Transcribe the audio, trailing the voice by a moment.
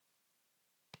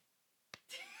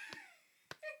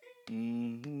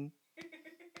Mm-hmm.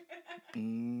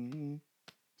 Mm-hmm.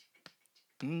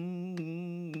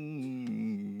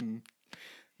 Mm-hmm.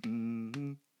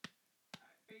 Mm-hmm.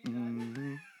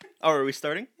 Mm-hmm. Oh, are we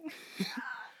starting?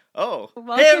 Oh,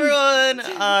 Welcome. Hey everyone!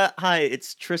 Hi,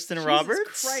 it's Tristan Jesus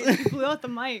Roberts. Christ, you blew out the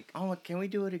mic. Oh, can we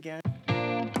do it again?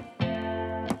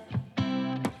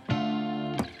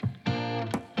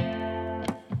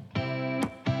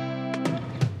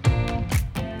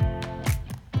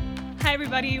 Hi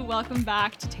everybody, welcome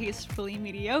back to Tastefully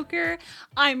Mediocre.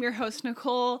 I'm your host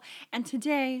Nicole, and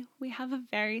today we have a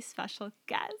very special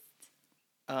guest.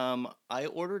 I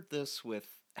ordered this with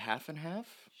half and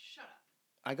half. Shut up.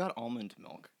 I got almond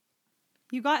milk.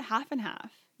 You got half and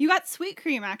half. You got sweet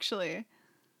cream, actually.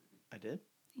 I did?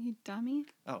 You dummy.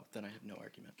 Oh, then I have no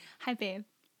argument. Hi babe.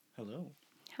 Hello.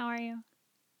 How are you?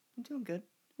 I'm doing good.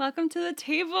 Welcome to the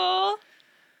table.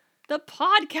 The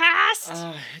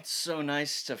podcast. It's so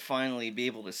nice to finally be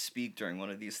able to speak during one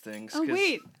of these things. Oh 'cause-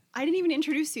 wait, I didn't even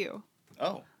introduce you.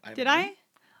 Oh. Did I?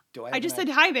 Do I just said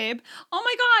hi, babe. Oh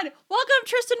my god! Welcome,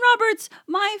 Tristan Roberts,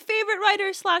 my favorite writer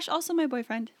 / also my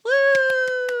boyfriend. Woo!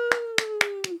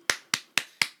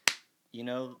 You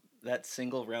know, that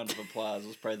single round of applause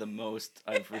was probably the most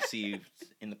I've received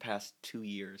in the past 2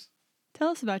 years. Tell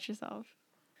us about yourself.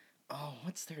 Oh,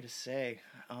 what's there to say?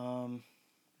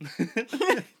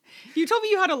 You told me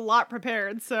you had a lot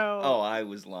prepared, so. Oh, I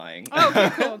was lying. Oh, okay,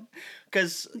 cool.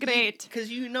 Great. Great. Because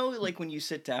you know, like, when you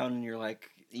sit down and you're like,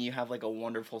 you have like a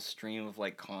wonderful stream of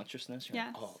like consciousness. You're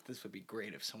Yes. like, oh, this would be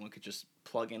great if someone could just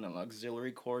plug in an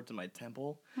auxiliary cord to my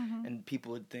temple, Mhm. and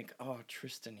people would think, oh,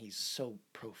 Tristan, he's so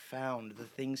profound. The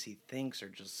things he thinks are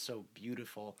just so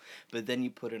beautiful. But then you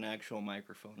put an actual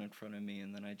microphone in front of me,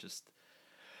 and then I just.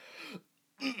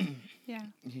 Yeah.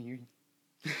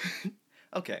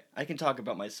 Okay, I can talk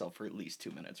about myself for at least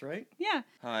 2 minutes, right? Yeah.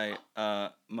 Hi,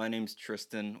 my name's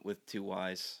Tristan with 2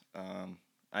 Y's.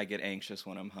 I get anxious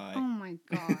when I'm high. Oh my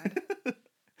god.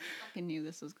 I knew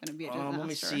this was gonna be a disaster. Let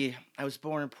me see. I was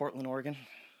born in Portland, Oregon.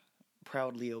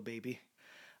 Proud Leo baby.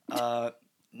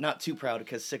 Not too proud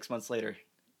because 6 months later,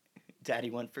 Daddy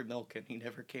went for milk and he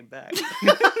never came back.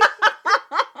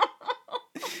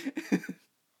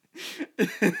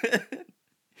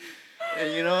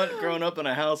 And you know what? Growing up in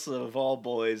a house of all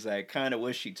boys, I kind of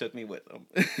wish he took me with him.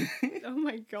 Oh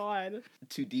my god.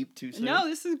 Too deep, too soon? No,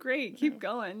 this is great. Keep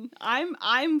going.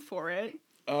 I'm for it.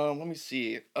 Let me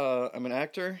see. I'm an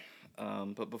actor,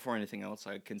 but before anything else,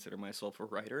 I consider myself a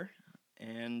writer.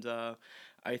 And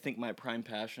I think my prime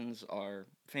passions are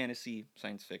fantasy,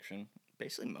 science fiction,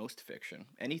 basically most fiction.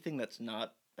 Anything that's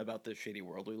not about the shitty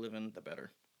world we live in, the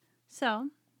better. So,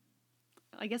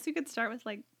 I guess we could start with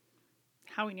like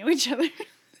how we know each other.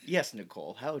 Yes,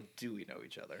 Nicole, how do we know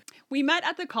each other? We met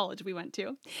at the college we went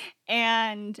to,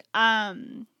 and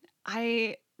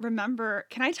I remember.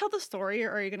 Can I tell the story,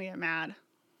 or are you gonna get mad?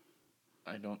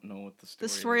 I don't know what the story The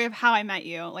story is. of how I met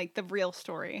you, like the real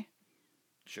story.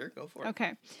 Sure, go for it.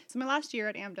 Okay, so my last year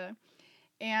at AMDA,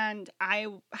 and I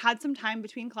had some time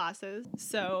between classes,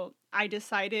 so I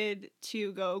decided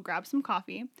to go grab some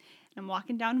coffee. And I'm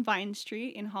walking down Vine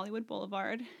Street in Hollywood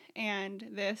Boulevard, and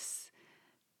this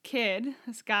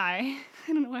guy, I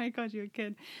don't know why I called you a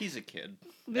kid. He's a kid.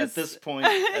 At this point,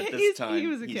 at this time, he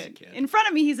was a he's kid. a kid. In front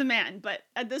of me, he's a man, but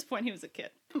at this point, he was a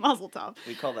kid. Mazel tov.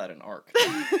 We call that an arc.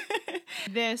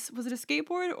 Was it a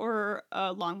skateboard or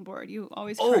a longboard? You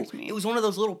always correct me. It was one of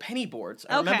those little penny boards.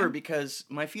 I Okay. remember because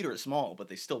my feet are small, but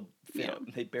they still fit. Yeah.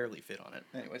 They barely fit on it.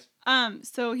 Anyways.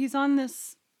 So he's on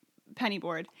this penny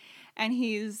board, and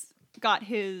he's got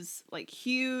his like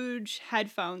huge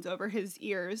headphones over his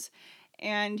ears,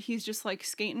 and he's just like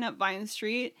skating up Vine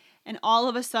Street, and all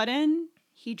of a sudden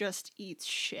he just eats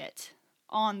shit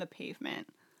on the pavement.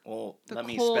 Well, The let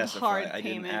me cold, specify. hard I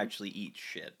didn't payment. actually eat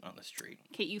shit on the street.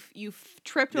 Okay, you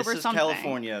tripped This over is something.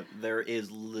 California. There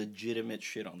is legitimate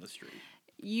shit on the street.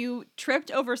 You tripped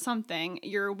over something,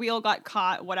 your wheel got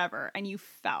caught, whatever, and you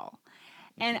fell.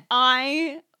 Mm-hmm. And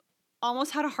I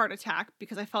almost had a heart attack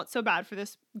because I felt so bad for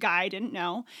this guy I didn't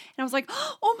know. And I was like,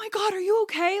 oh my God, are you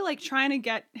okay? Like trying to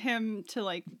get him to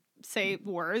like say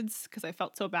words because I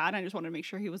felt so bad. And I just wanted to make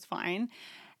sure he was fine.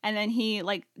 And then he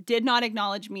like did not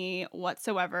acknowledge me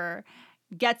whatsoever,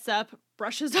 gets up,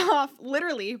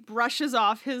 literally brushes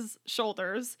off his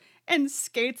shoulders and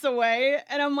skates away.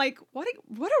 And I'm like, what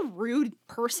a rude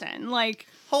person. Like,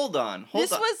 Hold on. Whoa.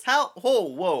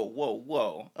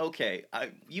 Okay,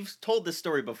 you've told this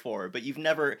story before, but you've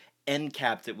never end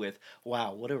capped it with,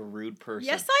 wow, what a rude person.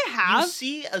 yes, I have. You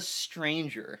see a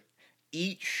stranger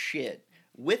eat shit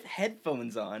with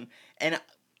headphones on, and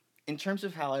in terms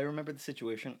of how I remember the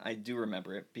situation, I do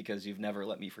remember it because you've never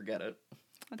let me forget it.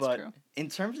 That's but true. in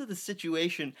terms of the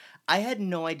situation, I had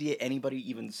no idea anybody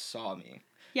even saw me.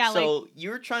 Yeah, so you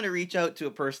were trying to reach out to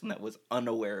a person that was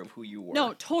unaware of who you were.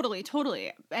 No, totally.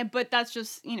 But that's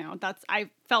just, I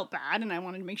felt bad and I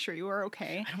wanted to make sure you were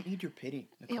okay. I don't need your pity,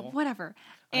 Yeah, Nicole. whatever.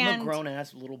 I'm a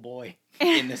grown-ass little boy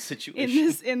in this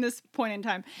situation. in this point in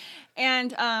time.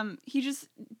 And he just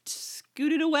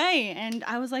scooted away and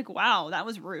I was like, wow, that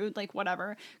was rude. Like,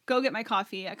 whatever. Go get my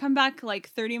coffee. I come back like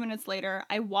 30 minutes later.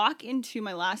 I walk into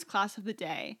my last class of the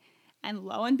day and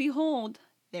lo and behold,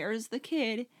 there's the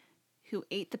kid who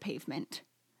ate the pavement.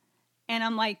 And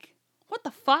I'm like, what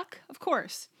the fuck? Of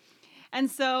course.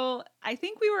 And so I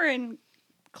think we were in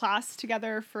class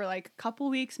together for like a couple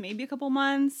weeks, maybe a couple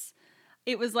months.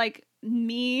 It was like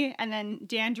me and then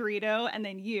Dan Dorito and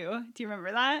then you. Do you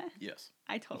remember that? Yes.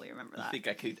 I totally remember that. I think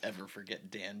I could ever forget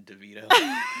Dan DeVito.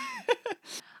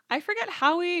 I forget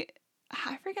how we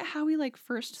like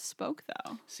first spoke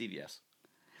though. CVS.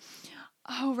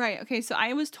 Oh, right. Okay, so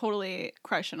I was totally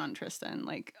crushing on Tristan,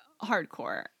 like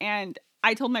hardcore. And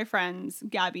I told my friends,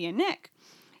 Gabby and Nick.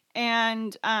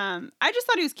 And I just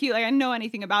thought he was cute. Like, I didn't know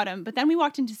anything about him. But then we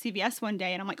walked into CVS one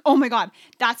day and I'm like, oh my God,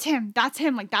 that's him. That's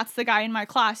him. Like, that's the guy in my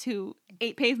class who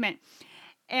ate pavement.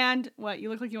 And what? You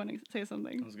look like you want to say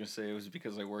something. I was going to say it was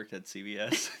because I worked at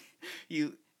CVS.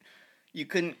 You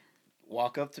couldn't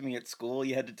walk up to me at school.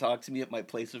 You had to talk to me at my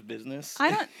place of business. I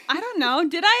don't know.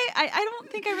 Did I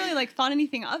don't think I really like thought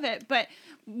anything of it, but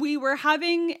we were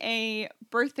having a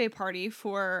birthday party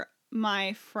for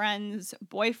my friend's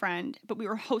boyfriend, but we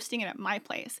were hosting it at my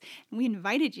place and we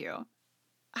invited you.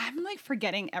 I'm like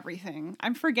forgetting everything.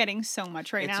 I'm forgetting so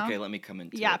much right now. It's okay. Let me come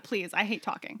into it. Yeah, please. I hate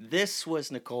talking. This was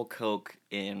Nicole Koch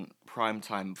in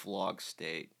primetime vlog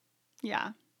state.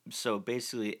 Yeah. So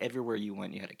basically everywhere you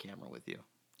went, you had a camera with you.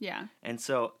 Yeah. And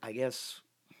so I guess...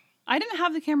 I didn't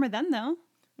have the camera then, though.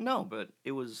 No, but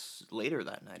it was later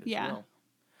that night as Yeah. well.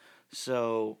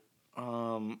 So,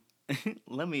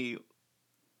 let me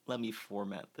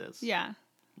format this. Yeah.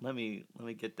 Let me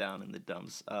get down in the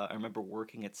dumps. I remember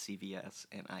working at CVS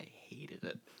and I hated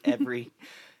it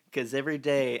because every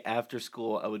day after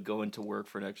school I would go into work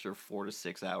for an extra 4 to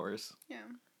 6 hours. Yeah.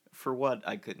 For what,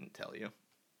 I couldn't tell you.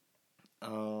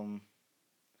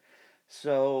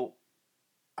 So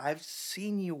I've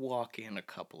seen you walk in a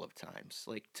couple of times,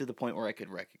 like to the point where I could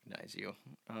recognize you.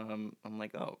 I'm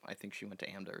like, oh, I think she went to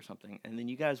AMDA or something. And then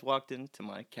you guys walked into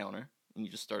my counter and you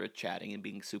just started chatting and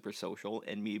being super social,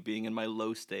 and me being in my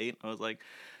low state, I was like,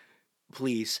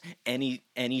 please, any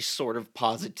sort of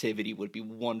positivity would be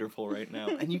wonderful right now.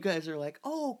 And you guys are like,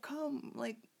 oh, come,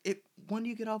 like, when do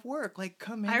you get off work? Like,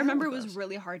 come hang I remember out it with was us.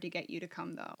 really hard to get you to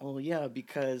come, though. Well, yeah,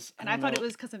 because... And I thought it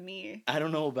was because of me. I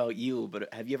don't know about you,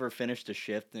 but have you ever finished a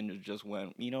shift and it just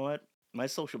went, you know what? My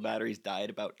social batteries died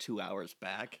about 2 hours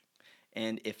back.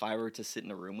 And if I were to sit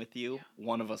in a room with you,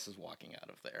 one of us is walking out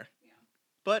of there. Yeah.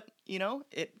 But,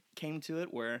 it came to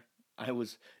it where I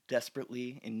was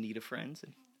desperately in need of friends.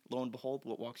 And lo and behold,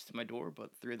 what walks to my door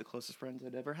but 3 of the closest friends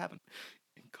I'd ever had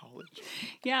in college.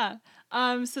 Yeah.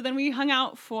 So then we hung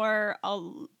out for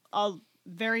a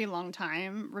very long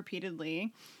time,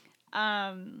 repeatedly.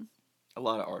 A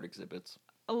lot of art exhibits.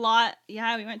 A lot.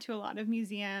 Yeah, we went to a lot of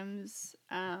museums.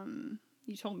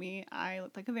 You told me I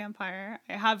looked like a vampire.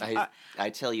 I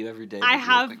tell you every day I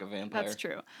you look like a vampire. That's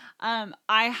true.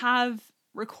 I have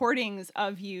recordings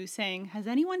of you saying, has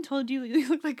anyone told you you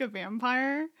look like a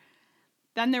vampire?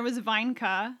 Then there was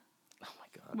Vineka. Oh my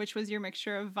God. Which was your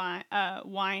mixture of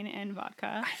wine and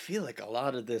vodka. I feel like a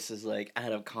lot of this is like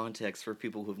out of context for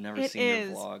people who've never seen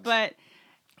your vlogs.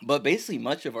 But basically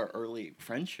much of our early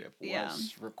friendship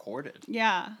was recorded.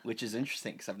 Yeah. Which is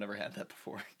interesting because I've never had that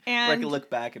before. And where I can look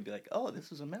back and be like, oh, this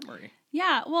was a memory.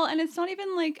 Yeah. Well, and it's not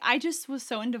even like, I just was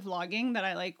so into vlogging that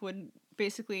I like would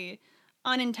basically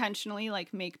unintentionally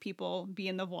like make people be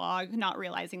in the vlog, not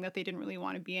realizing that they didn't really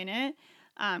want to be in it.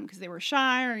 Because they were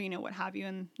shy or, what have you.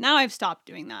 And now I've stopped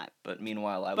doing that. But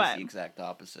meanwhile, I was the exact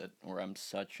opposite, where I'm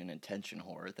such an attention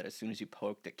whore that as soon as you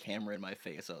poked a camera in my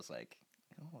face, I was like,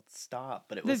 oh, stop.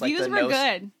 But it was like the views were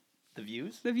good. The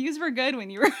views? The views were good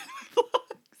when you were in my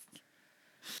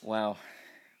vlogs. Wow.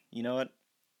 You know what?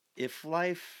 If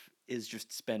life is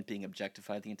just spent being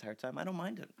objectified the entire time, I don't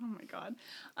mind it. Oh my God.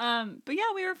 But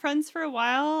yeah, we were friends for a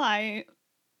while. I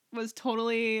was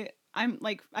totally... I feel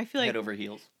like head over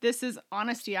heels. This is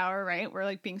honesty hour, right? We're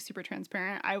like being super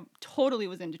transparent. I totally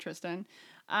was into Tristan.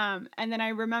 And then I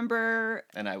remember...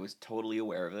 And I was totally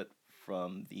aware of it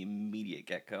from the immediate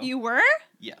get-go. You were?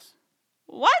 Yes.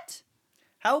 What?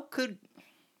 How could...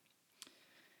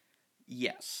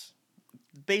 Yes.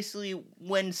 Basically,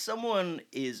 when someone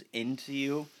is into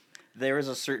you, there is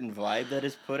a certain vibe that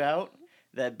is put out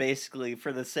that basically,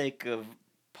 for the sake of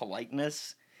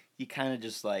politeness, you kind of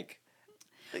just like.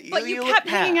 But you look kept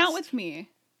hanging out past. with me.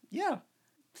 Yeah.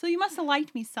 So you must have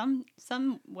liked me some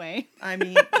way. I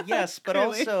mean, yes, but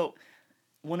Clearly. also,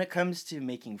 when it comes to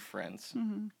making friends,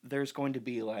 Mm-hmm. there's going to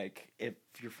be like, if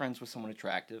you're friends with someone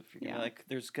attractive, you're gonna Yeah. like,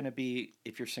 there's gonna be,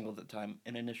 if you're single at the time,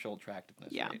 an initial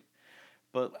attractiveness, Yeah. right?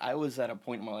 But I was at a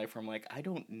point in my life where I'm like, I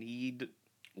don't need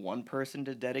one person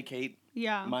to dedicate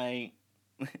Yeah. my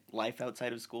life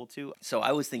outside of school to. So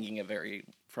I was thinking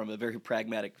from a very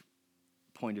pragmatic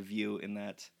point of view, in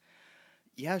that,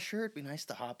 yeah, sure, it'd be nice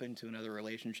to hop into another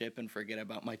relationship and forget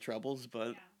about my troubles,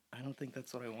 but I don't think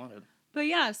that's what I wanted. But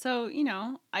yeah, so,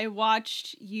 I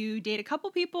watched you date a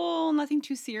couple people, nothing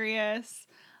too serious.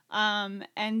 And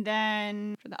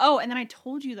then I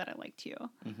told you that I liked you.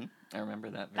 Mm-hmm. I remember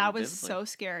that very That was vividly. so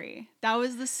scary. That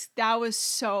was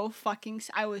so fucking,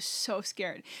 I was so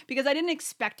scared because I didn't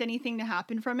expect anything to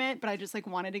happen from it, but I just like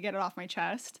wanted to get it off my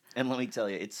chest. And let me tell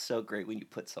you, it's so great when you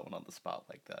put someone on the spot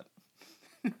like that.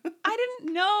 I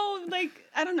didn't know, like,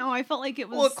 I don't know. I felt like it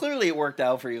was. Well, clearly it worked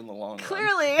out for you in the long run.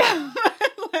 Clearly.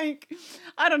 Like,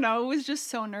 I don't know. It was just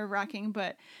so nerve wracking,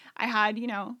 but I had,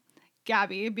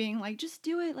 Gabby being like, just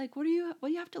do it. Like, what do you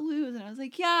have to lose? And I was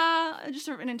like, yeah, just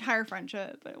an entire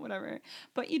friendship, but whatever.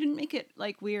 But you didn't make it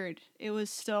like weird. It was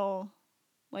still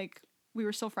like, we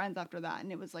were still friends after that,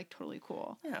 and it was like totally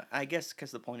cool. Yeah, I guess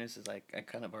because the point is like, I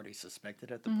kind of already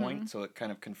suspected at the Mm-hmm. point, so it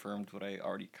kind of confirmed what I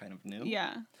already kind of knew.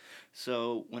 Yeah.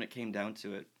 So when it came down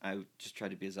to it, I just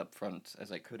tried to be as upfront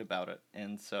as I could about it,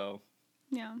 and so,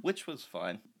 Yeah. which was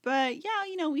fine. But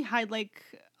yeah, we had like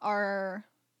our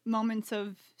moments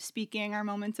of speaking, our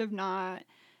moments of not.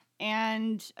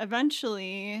 And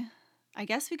eventually, I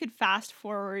guess we could fast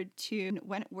forward to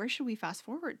where should we fast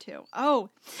forward to? Oh,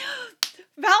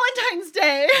 Valentine's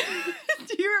Day.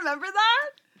 Do you remember that?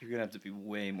 You're gonna have to be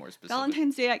way more specific.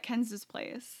 Valentine's Day at Kenz's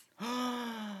place.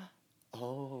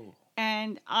 Oh.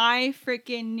 And I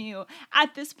freaking knew.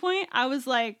 At this point, I was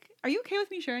like, are you okay with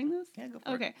me sharing this? Yeah, go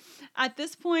for it. Okay. At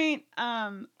this point,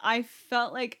 I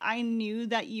felt like I knew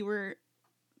that you were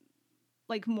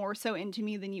like more so into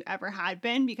me than you ever had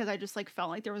been, because I just like felt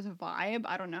like there was a vibe.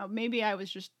 I don't know. Maybe I was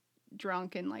just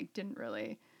drunk and like didn't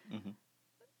really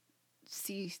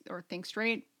see or think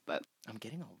straight, but I'm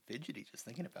getting all fidgety just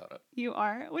thinking about it. you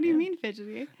are? What do you mean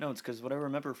fidgety? No, it's because what I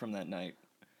remember from that night,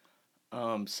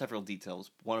 several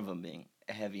details, one of them being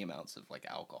heavy amounts of like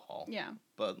alcohol. Yeah.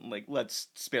 But like, let's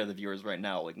spare the viewers right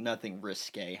now. Like, nothing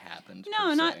risque happened. No,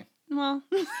 per not se. well.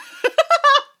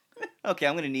 Okay,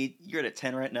 you're at a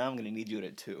 10 right now. I'm gonna need you at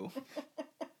a 2.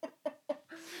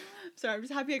 Sorry, I'm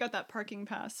just happy I got that parking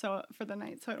pass for the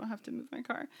night, so I don't have to move my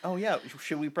car. Oh yeah,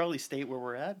 should we probably state where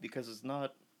we're at, because it's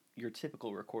not your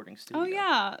typical recording studio. Oh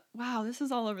yeah. Wow, this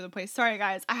is all over the place. Sorry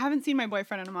guys. I haven't seen my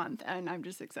boyfriend in a month, and I'm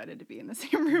just excited to be in the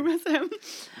same room as him.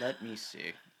 Let me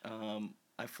see.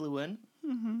 I flew in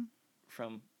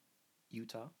from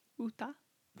Utah,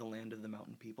 the land of the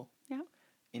mountain people. Yeah.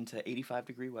 Into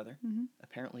 85-degree weather.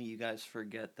 Apparently, you guys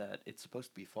forget that it's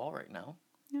supposed to be fall right now.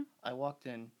 Yeah. I walked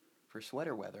in for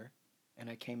sweater weather, and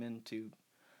I came into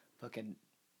fucking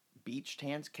beach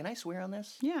tans. Can I swear on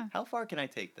this? Yeah. How far can I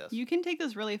take this? You can take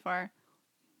this really far.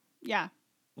 Yeah.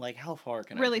 Like, how far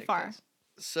can Really I take far. this?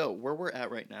 So, where we're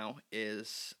at right now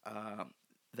is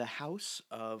the house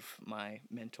of my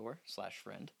mentor /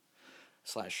 friend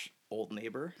 / old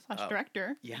neighbor /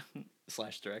 director. Yeah,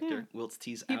 / director. Yeah. Wilt's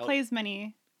T's He out.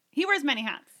 He wears many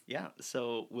hats. Yeah,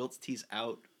 so Wilt's T's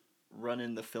out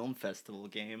running the film festival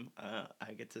game.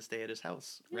 I get to stay at his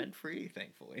house rent free,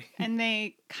 thankfully. And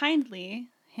they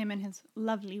him and his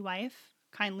lovely wife,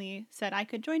 kindly said I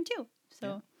could join too. So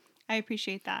Yeah. I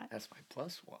appreciate that. That's my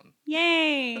 +1.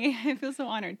 Yay! I feel so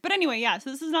honored. But anyway, yeah, so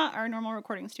this is not our normal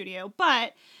recording studio,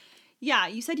 but yeah,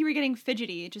 you said you were getting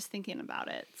fidgety just thinking about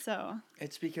it. So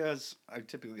It's because I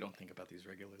typically don't think about these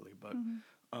regularly, but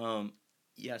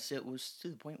yes, it was to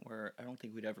the point where I don't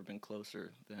think we'd ever been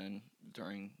closer than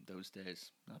during those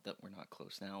days. Not that we're not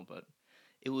close now, but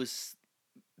it was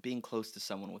being close to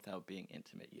someone without being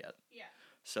intimate yet. yeah.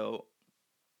 So,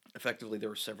 effectively, there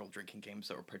were several drinking games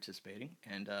that were participating,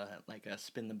 and like a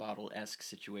spin the bottle-esque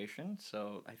situation.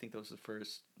 So, I think that was the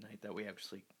first night that we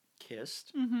actually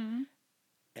kissed. Mm-hmm.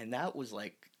 And that was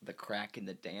like the crack in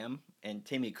the dam, and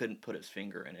Timmy couldn't put his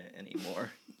finger in it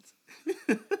anymore. Who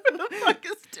the fuck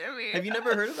is Timmy? Have you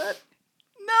never heard of that?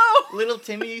 No. Little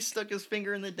Timmy stuck his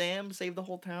finger in the dam, saved the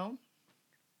whole town?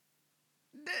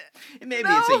 Maybe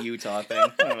it's a Utah thing.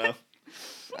 I don't know.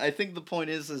 I think the point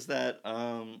is that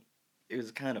it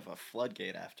was kind of a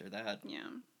floodgate after that. Yeah.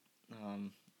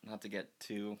 Not to get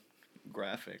too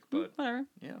graphic, but Whatever.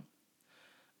 yeah.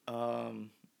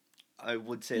 I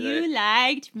would say You that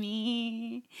liked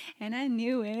me, and I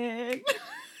knew it.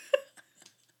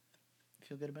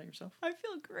 feel good about yourself. I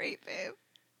feel great, babe.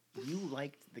 You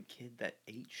liked the kid that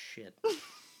ate shit.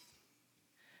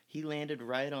 He landed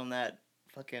right on that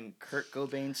fucking Kurt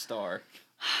Cobain star.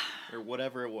 Or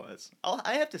whatever it was.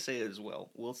 I have to say it as well.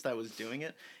 Whilst I was doing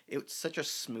it, it was such a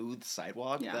smooth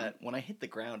sidewalk that when I hit the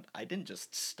ground, I didn't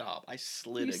just stop. I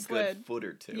slid good foot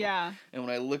or two. Yeah. And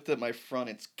when I looked at my front,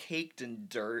 it's caked in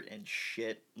dirt and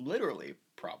shit. Literally,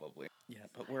 probably. Yeah,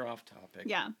 but we're off topic.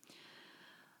 Yeah.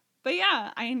 But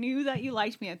yeah, I knew that you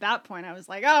liked me at that point. I was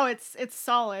like, oh, it's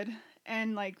solid.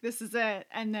 And like, this is it.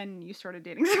 And then you started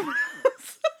dating someone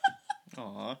else.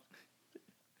 Aw.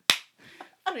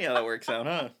 Funny how that works out,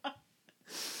 huh?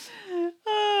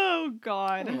 Oh,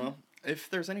 God. Well, if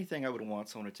there's anything I would want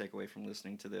someone to take away from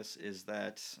listening to this is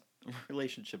that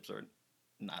relationships are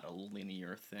not a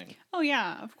linear thing. Oh,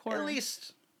 yeah, of course. At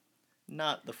least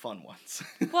not the fun ones.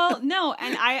 Well, no,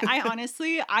 and I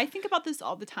honestly, I think about this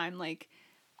all the time. Like,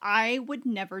 I would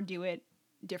never do it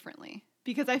differently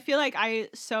because I feel like I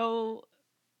so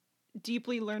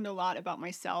deeply learned a lot about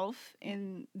myself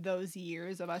in those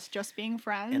years of us just being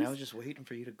friends. And I was just waiting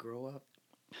for you to grow up.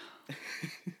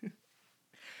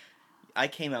 I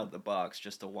came out of the box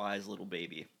just a wise little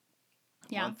baby.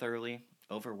 Yeah. Month early,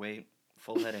 overweight,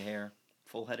 full head of hair,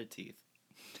 full head of teeth.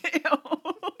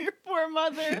 Your poor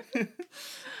mother.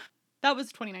 That was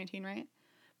 2019, right?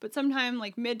 But sometime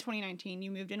like mid 2019,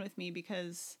 you moved in with me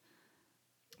because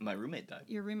my roommate died.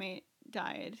 Your roommate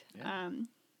died. Yeah.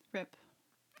 Rip.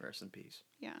 Rest in peace.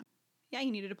 Yeah. Yeah,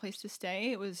 you needed a place to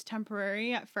stay. It was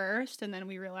temporary at first, and then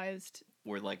we realized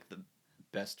we're like the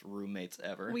best roommates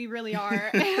ever. We really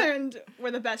are. And we're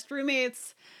the best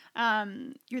roommates.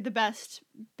 You're the best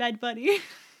bed buddy.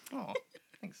 Oh,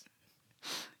 thanks.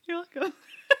 You're welcome.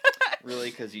 Really?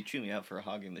 Because you chew me out for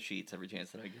hogging the sheets every chance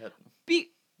that I get.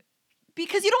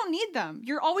 Because you don't need them.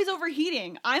 You're always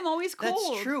overheating. I'm always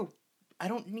cold. That's true. I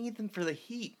don't need them for the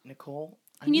heat, Nicole.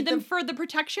 You need them for the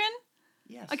protection?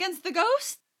 Yes. Against the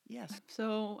ghost? Yes.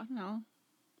 So, I don't know.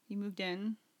 You moved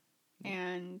in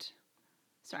and...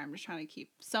 Sorry, I'm just trying to keep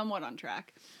somewhat on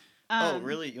track. Oh,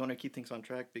 really? You want to keep things on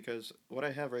track? Because what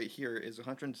I have right here is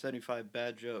 175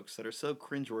 bad jokes that are so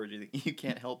cringeworthy that you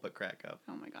can't help but crack up.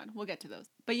 Oh my God. We'll get to those.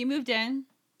 But you moved in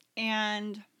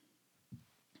and...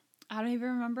 I don't even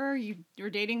remember. You were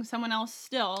dating someone else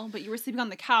still, but you were sleeping on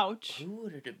the couch. Who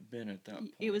would it have been at that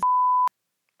point? It was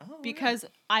because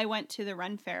right. I went to the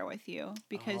Ren Fair with you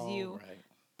because you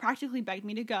practically begged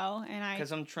me to go, and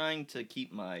because I'm trying to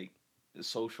keep my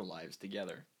social lives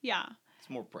together. Yeah, it's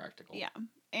more practical. Yeah,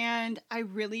 and I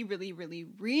really, really, really,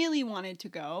 really wanted to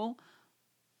go,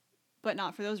 but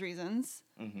not for those reasons.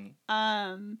 Mm-hmm.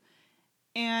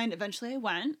 And eventually I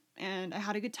went, and I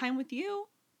had a good time with you.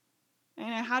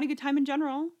 And I had a good time in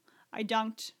general. I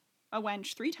dunked a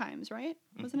wench 3 times, right?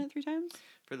 Mm-hmm. Wasn't it 3 times?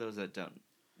 For those that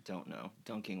don't know,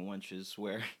 dunking wenches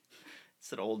where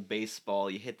it's an old baseball,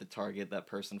 you hit the target, that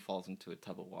person falls into a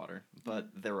tub of water. But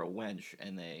they're a wench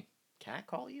and they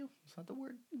catcall you? Is that the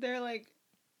word? They're like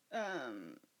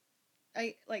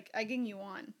egging you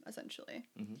on, essentially.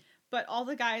 Mm-hmm. But all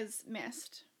the guys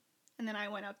missed. And then I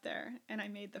went up there and I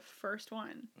made the first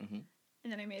one. Mm-hmm.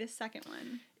 And then I made a second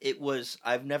one.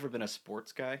 I've never been a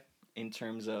sports guy in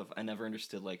terms of, I never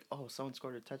understood like, oh, someone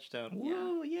scored a touchdown.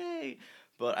 Whoa, yay.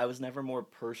 But I was never more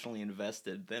personally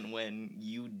invested than when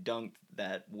you dunked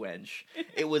that wench.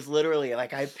 It was literally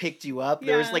like I picked you up.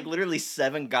 There was like literally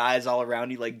 7 guys all around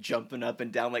you like jumping up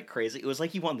and down like crazy. It was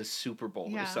like you won the Super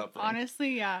Bowl or something.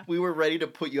 Honestly, yeah. We were ready to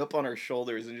put you up on our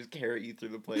shoulders and just carry you through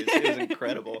the place. It was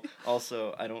incredible.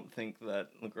 Also, I don't think that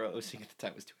LaGrow at the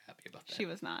time was too happy about that. She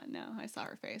was not. No, I saw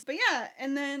her face. But yeah,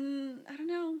 and then, I don't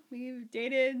know, we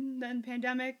dated, then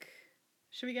pandemic.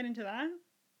 Should we get into that?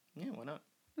 Yeah, why not?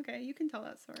 Okay, you can tell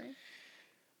that story.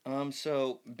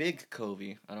 So big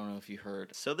Covey, I don't know if you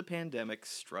heard. So the pandemic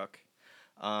struck.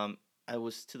 I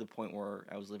was to the point where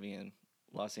I was living in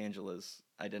Los Angeles.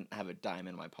 I didn't have a dime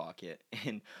in my pocket.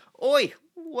 And, oi,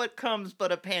 what comes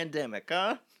but a pandemic,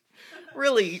 huh?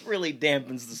 Really, really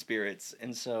dampens the spirits.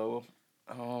 And so,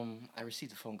 I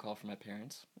received a phone call from my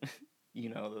parents. You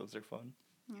know, those are fun.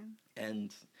 Yeah.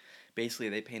 And basically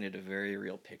they painted a very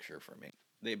real picture for me.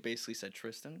 They basically said,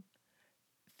 Tristan,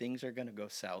 things are going to go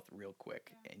south real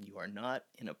quick, and you are not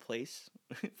in a place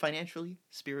financially,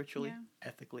 spiritually,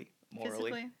 ethically,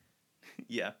 morally. Physically.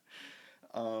 Yeah.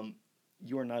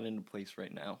 You are not in a place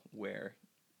right now where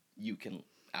you can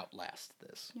outlast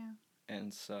this. Yeah.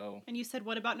 And so... And you said,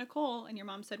 what about Nicole? And your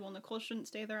mom said, well, Nicole shouldn't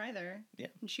stay there either. Yeah.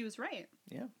 And she was right.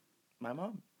 Yeah. My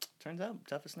mom. Turns out,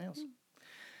 tough as nails.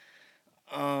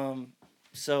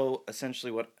 So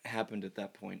essentially, what happened at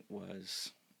that point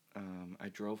was I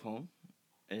drove home,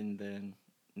 and then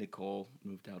Nicole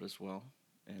moved out as well,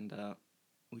 and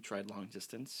we tried long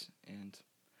distance, and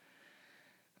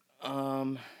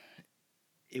um,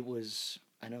 it was.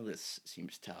 I know this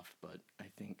seems tough, but I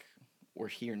think we're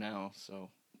here now, so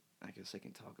I guess I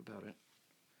can talk about it.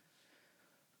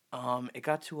 It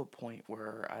got to a point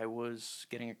where I was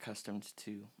getting accustomed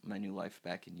to my new life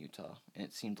back in Utah, and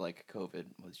it seemed like COVID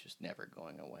was just never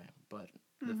going away. But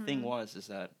the thing Mm-hmm. was, is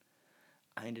that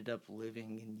I ended up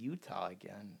living in Utah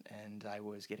again, and I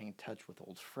was getting in touch with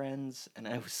old friends, and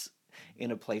I was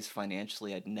in a place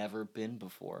financially I'd never been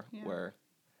before, Yeah. where,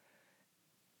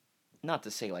 not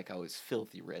to say like I was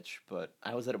filthy rich, but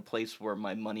I was at a place where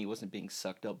my money wasn't being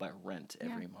sucked up by rent Yeah.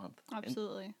 every month. And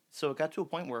Absolutely. so it got to a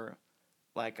point where,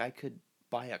 like, I could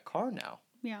buy a car now,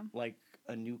 Yeah. like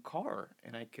a new car,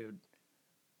 and I could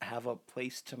have a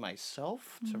place to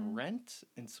myself to Mm-hmm. rent,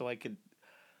 and so I could.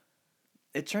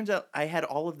 It turns out I had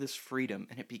all of this freedom,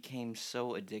 and it became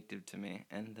so addictive to me.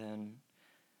 And then,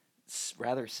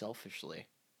 rather selfishly,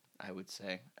 I would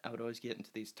say, I would always get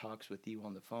into these talks with you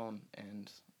on the phone, and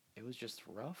it was just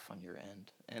rough on your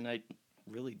end, and I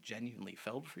really genuinely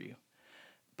felt for you.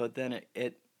 But then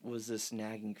it was this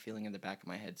nagging feeling in the back of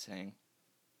my head saying,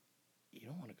 "You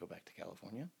don't want to go back to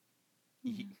California.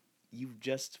 You, Mm-hmm. you've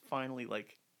just finally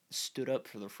like stood up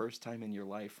for the first time in your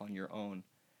life on your own,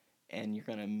 and you're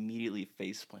gonna immediately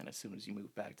faceplant as soon as you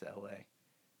move back to LA."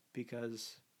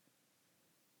 Because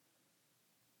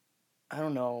I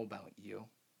don't know about you,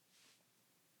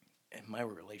 and my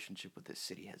relationship with this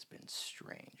city has been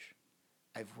strange.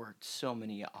 I've worked so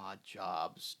many odd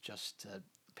jobs just to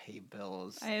pay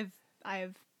bills.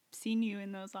 I've seen you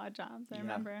in those odd jobs. I Yeah.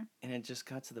 remember. And it just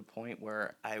got to the point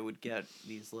where I would get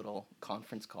these little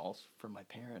conference calls from my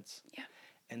parents. Yeah.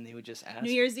 And they would just ask.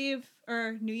 New Year's Eve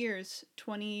or New Year's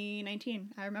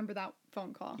 2019. I remember that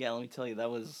phone call. Yeah, let me tell you, that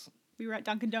was. We were at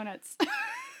Dunkin' Donuts.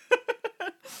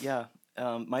 Yeah.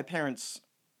 My parents,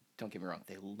 don't get me wrong,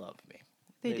 they love me.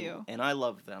 They do. And I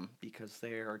love them because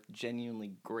they are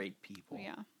genuinely great people.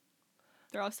 Yeah.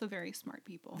 They're also very smart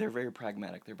people. They're very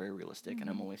pragmatic, they're very realistic, and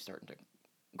I'm Mhm. only starting to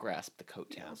grasp the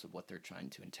coattails of what they're trying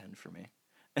to intend for me.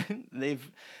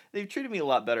 they've treated me a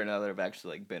lot better now that I've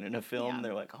actually like been in a film. Yeah.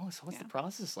 They're like, "Oh, so what's the Yeah.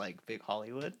 process like, big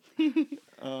Hollywood?"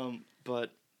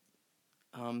 But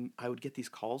I would get these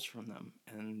calls from them,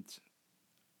 and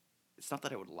it's not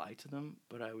that I would lie to them,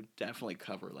 but I would definitely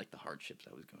cover like the hardships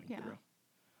I was going Yeah. through.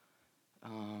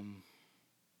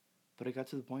 But it got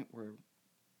to the point where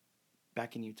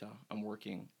back in Utah,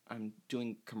 I'm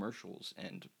doing commercials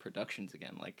and productions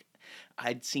again. Like,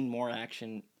 I'd seen more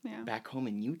action Yeah. back home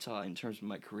in Utah in terms of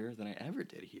my career than I ever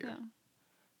did here. Yeah.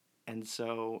 And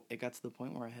so it got to the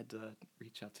point where I had to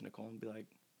reach out to Nicole and be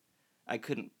like, I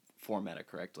couldn't format it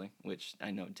correctly, which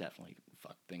I know definitely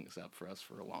fucked things up for us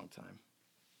for a long time.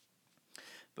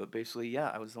 But basically, yeah,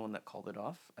 I was the one that called it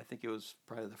off. I think it was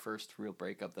probably the first real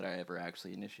breakup that I ever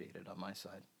actually initiated on my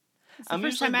side. It's the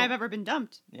first time usually I've ever been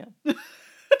dumped. Yeah.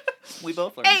 We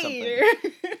both learned Hey!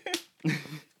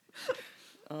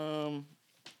 something.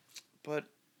 But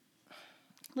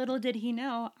Little did he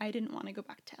know, I didn't want to go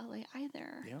back to LA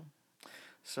either. yeah.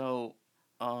 So,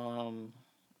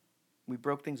 we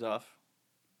broke things off.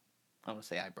 I'm gonna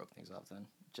say I broke things off then,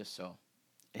 just so.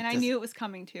 And I knew it was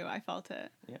coming too. I felt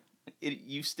it. Yeah.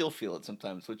 You still feel it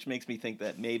sometimes, which makes me think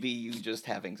that maybe you just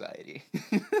have anxiety.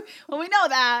 Well, we know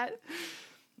that.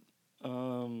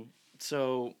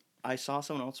 So I saw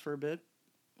someone else for a bit.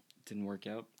 Didn't work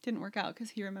out. Didn't work out because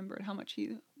he remembered how much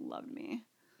he loved me.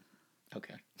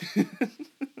 Okay.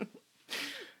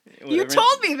 You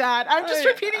told me that. I'm just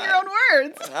repeating your own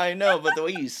words. I know, but the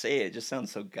way you say it just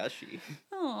sounds so gushy.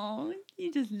 Oh,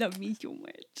 you just love me so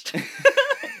much.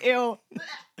 Ew.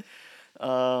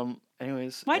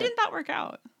 Anyways. Why didn't that work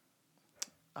out?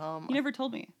 You You never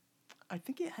told me. I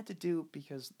think it had to do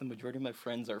because the majority of my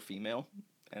friends are female,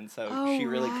 and so she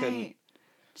really couldn't.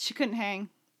 She couldn't hang.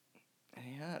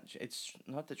 Yeah, it's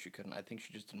not that she couldn't. I think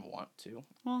she just didn't want to.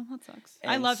 Well, that sucks. And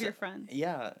I love your friends.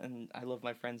 Yeah, and I love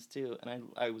my friends too.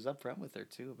 And I was upfront with her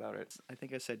too about it. I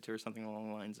think I said to her something along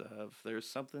the lines of, "There's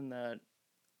something that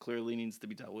clearly needs to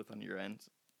be dealt with on your end."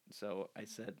 So I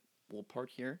said, "We'll part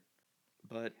here."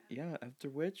 But yeah, after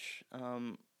which,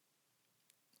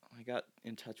 I got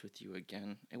in touch with you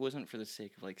again. It wasn't for the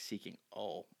sake of like seeking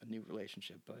a new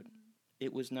relationship, but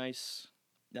it was nice.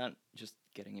 Not just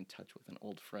getting in touch with an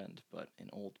old friend, but an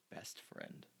old best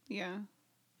friend. Yeah.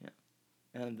 Yeah.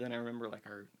 And then I remember like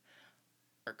our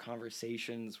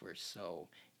conversations were so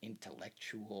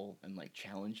intellectual and like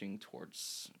challenging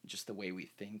towards just the way we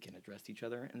think and address each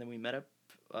other. And then we met up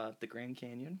at the Grand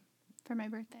Canyon, for my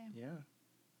birthday. Yeah.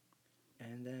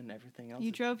 And then everything else.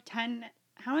 You drove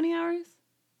how many hours?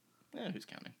 Who's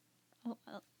counting?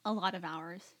 A lot of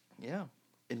hours. Yeah.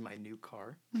 In my new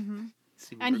car. Mm-hmm.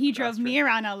 See, we And were he drove me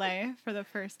cross-trained. around LA for the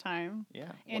first time.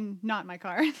 Yeah. In not my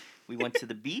car. We went to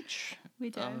the beach. We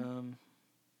did.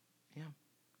 Yeah.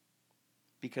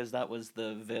 Because that was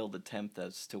the veiled attempt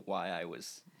as to why I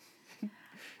was...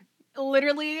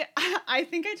 Literally, I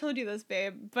think I told you this,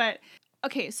 babe, but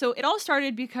okay, so it all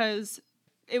started because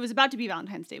it was about to be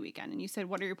Valentine's Day weekend, and you said,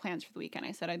 what are your plans for the weekend?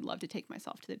 I said, I'd love to take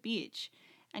myself to the beach.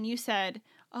 And you said,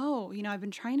 oh, I've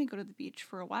been trying to go to the beach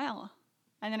for a while.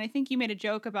 And then I think you made a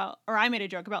joke about, or I made a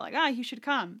joke about, like, you should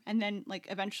come. And then, like,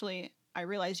 eventually I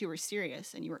realized you were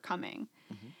serious and you were coming.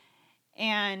 Mm-hmm.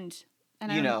 And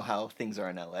you know how things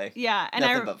are in LA. Yeah. And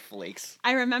nothing but flakes.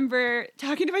 I remember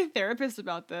talking to my therapist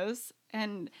about this,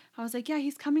 and I was like, yeah,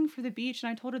 he's coming for the beach.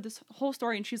 And I told her this whole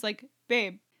story, and she's like,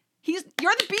 babe, you're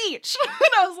the beach. And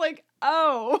I was like,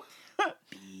 oh.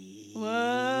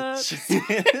 Whoops.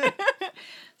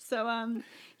 So,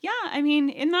 yeah, I mean,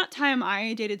 in that time,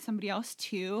 I dated somebody else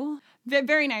too.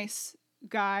 Very nice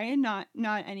guy, not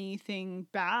anything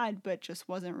bad, but just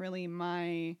wasn't really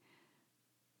my...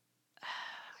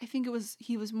 I think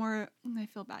he was more, I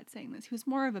feel bad saying this, he was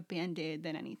more of a Band-Aid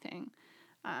than anything.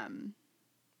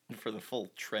 For the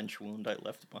full trench wound I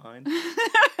left behind.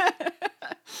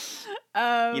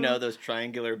 Those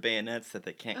triangular bayonets that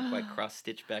they can't quite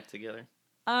cross-stitch back together.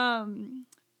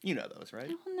 You know those,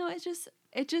 right? No, it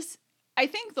just, I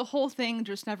think the whole thing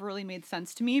just never really made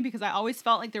sense to me because I always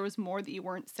felt like there was more that you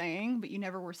weren't saying, but you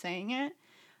never were saying it.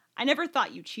 I never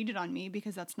thought you cheated on me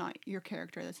because that's not your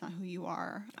character. That's not who you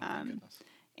are. Oh, my goodness.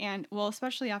 And, well,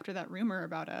 especially after that rumor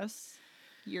about us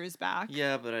years back.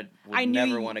 Yeah, but I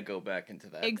never want to go back into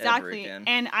that ever again.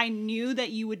 And I knew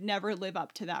that you would never live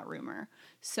up to that rumor.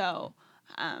 So,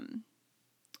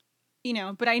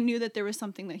 but I knew that there was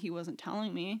something that he wasn't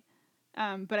telling me.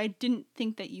 But I didn't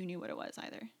think that you knew what it was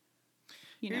either.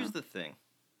 Here's the thing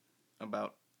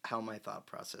about how my thought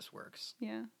process works.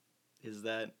 Yeah. Is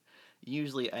that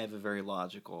usually I have a very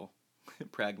logical,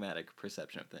 pragmatic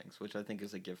perception of things, which I think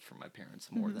is a gift from my parents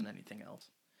more than anything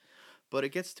else. But it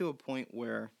gets to a point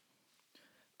where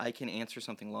I can answer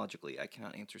something logically. I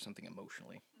cannot answer something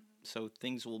emotionally. Mm-hmm. So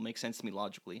things will make sense to me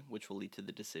logically, which will lead to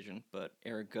the decision. But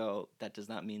ergo, that does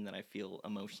not mean that I feel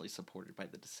emotionally supported by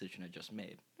the decision I just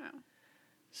made. Oh.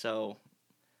 So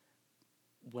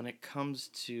when it comes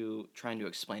to trying to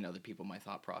explain to other people my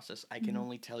thought process, I can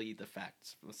only tell you the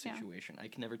facts of the situation. Yeah. I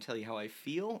can never tell you how I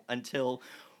feel until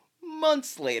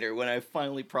months later when I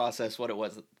finally process what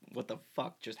the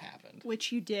fuck just happened.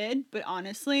 Which you did, but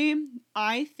honestly,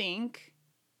 I think,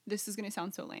 this is going to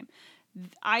sound so lame,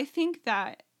 I think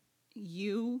that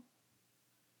you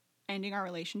ending our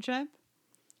relationship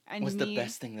and was the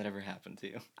best thing that ever happened to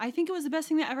you. I think it was the best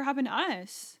thing that ever happened to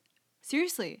us.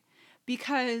 Seriously.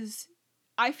 Because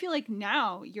I feel like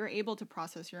now you're able to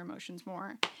process your emotions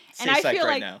more. And I feel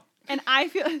like now. And I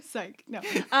feel psych, no.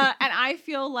 And I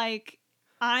feel like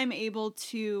I'm able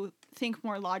to think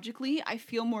more logically. I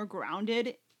feel more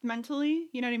grounded mentally.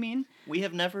 You know what I mean? We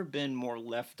have never been more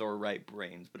left or right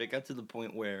brains, but it got to the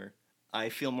point where I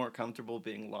feel more comfortable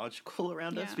being logical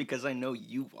around us because I know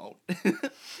you won't.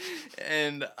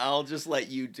 And I'll just let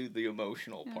you do the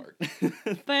emotional part.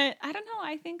 But I don't know.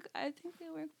 I think we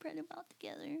work pretty well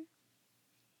together.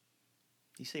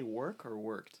 You say work or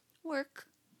worked? Work.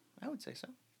 I would say so.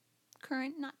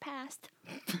 Current, not past.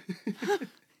 I think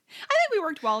we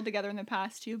worked well together in the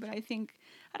past too, but I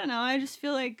don't know, I just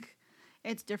feel like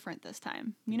it's different this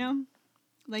time, you know?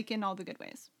 Like in all the good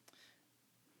ways.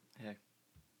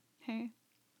 Hey.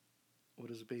 What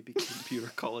does a baby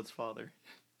computer call its father?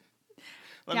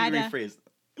 Let Dada. me rephrase.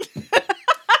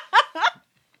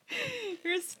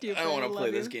 You're stupid. I don't want to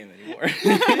play this game anymore.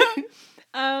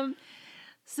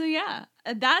 So yeah,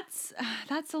 that's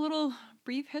a little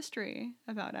brief history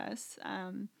about us.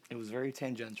 It was very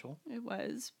tangential. It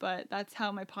was, but that's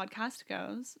how my podcast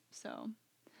goes. So,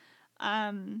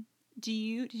 did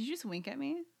you just wink at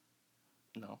me?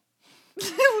 No.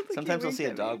 Sometimes I'll see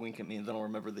a dog wink at me and then I'll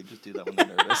remember they just do that when they're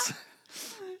nervous.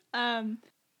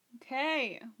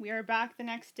 Okay, we are back the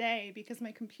next day because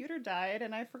my computer died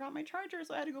and I forgot my charger,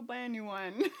 so I had to go buy a new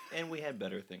one. And we had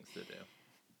better things to do.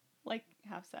 Like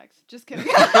have sex. Just kidding.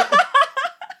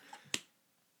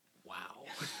 Wow.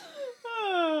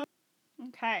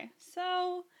 Okay,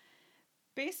 so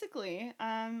basically,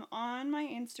 on my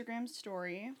Instagram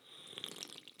story,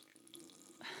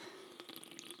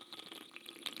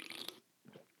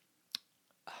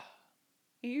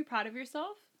 are you proud of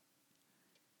yourself?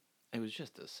 It was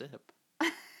just a sip.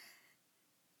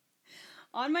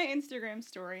 On my Instagram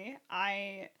story,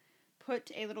 I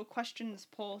put a little questions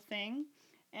poll thing,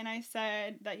 and I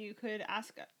said that you could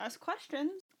ask us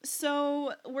questions.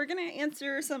 So we're going to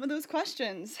answer some of those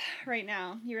questions right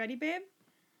now. You ready, babe?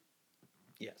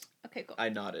 Yes. Okay, cool. I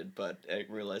nodded, but I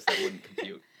realized that wouldn't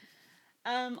compute.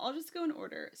 I'll just go in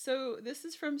order. So this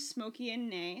is from Smokey and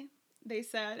Nay. They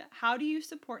said, how do you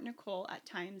support Nicole at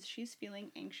times she's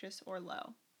feeling anxious or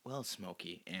low? Well,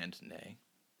 Smokey and Nay.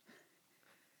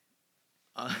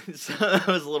 So I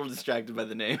was a little distracted by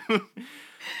the name.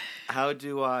 How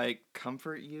do I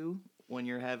comfort you when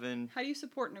you're having... How do you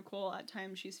support Nicole at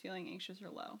times she's feeling anxious or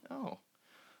low?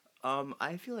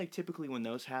 I feel like typically when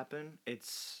those happen,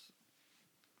 it's...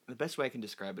 The best way I can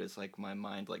describe it is like my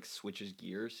mind like switches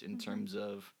gears in terms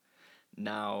of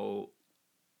now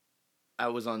I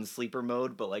was on sleeper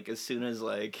mode, but like as soon as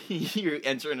like you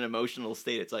enter an emotional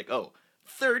state, it's like, oh,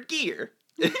 third gear.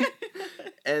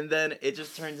 And then it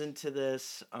just turns into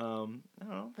this, I don't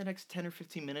know, the next 10 or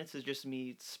 15 minutes is just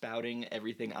me spouting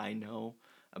everything I know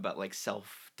about like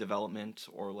self-development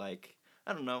or like,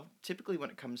 I don't know, typically when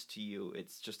it comes to you,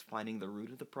 it's just finding the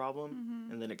root of the problem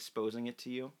and then exposing it to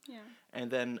you. Yeah. And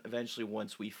then eventually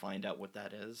once we find out what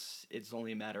that is, it's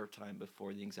only a matter of time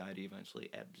before the anxiety eventually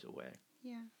ebbs away.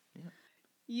 Yeah.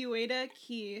 Yeah. Ueda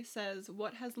Key says,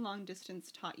 what has long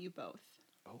distance taught you both?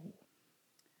 Oh.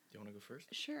 Do you want to go first?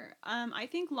 Sure. I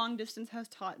think long distance has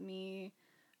taught me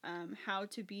how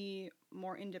to be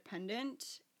more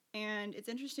independent. And it's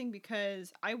interesting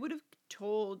because I would have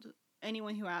told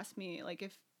anyone who asked me, like,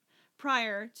 if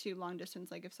prior to long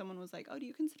distance, like, if someone was like, oh, do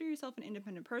you consider yourself an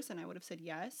independent person? I would have said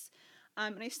yes.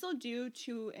 And I still do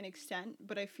to an extent,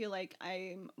 but I feel like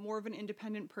I'm more of an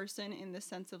independent person in the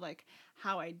sense of like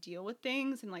how I deal with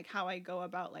things and like how I go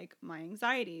about like my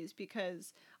anxieties,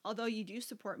 because although you do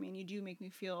support me and you do make me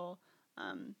feel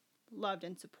loved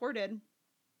and supported,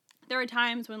 there are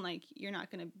times when like you're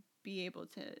not going to be able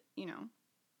to,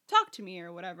 talk to me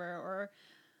or whatever, or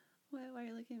why are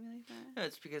you looking at me like that? No,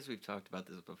 it's because we've talked about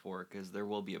this before, because there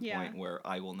will be a Yeah. point where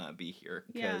I will not be here,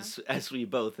 Yeah. because as we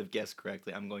both have guessed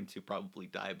correctly, I'm going to probably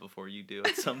die before you do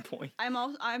at some point. I'm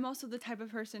also the type of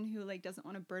person who like doesn't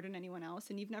want to burden anyone else,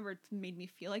 and you've never made me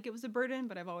feel like it was a burden,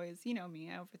 but I've always, me,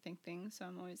 I overthink things, so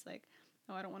I'm always like,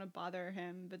 oh, I don't want to bother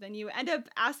him, but then you end up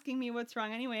asking me what's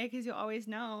wrong anyway, because you always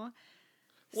know.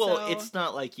 Well, So, it's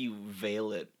not like you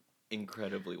veil it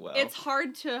incredibly well. it's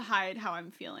hard to hide how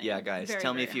I'm feeling. Yeah, guys, Very,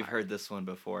 tell me very if you've hard. heard this one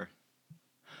before.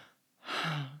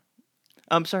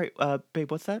 I'm sorry,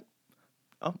 babe, what's that?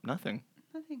 Oh, nothing.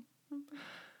 Nothing.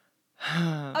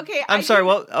 Okay, I'm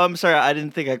sorry, I'm sorry, I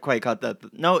didn't think I quite caught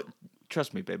that. No,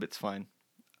 trust me, babe, it's fine.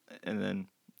 And then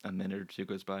a minute or two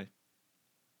goes by.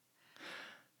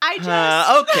 I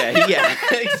just... Okay, yeah,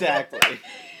 exactly.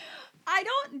 I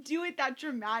don't do it that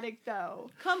dramatic,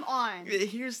 though. Come on.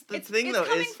 Here's the It's thing, though.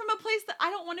 coming from a place that I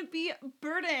don't want to be a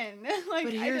burden. Like,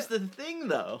 But here's the thing,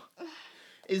 though.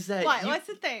 Is that what? What's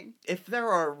the thing? if there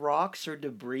are rocks or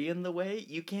debris in the way,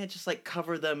 you can't just, like,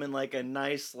 cover them in, like, a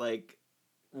nice, like,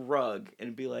 rug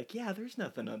and be like, yeah, there's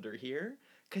nothing under here.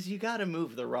 Because you gotta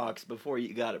move the rocks before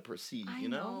you gotta proceed, you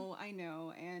know? I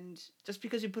know, and... Just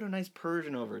because you put a nice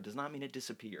Persian over it does not mean it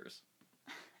disappears.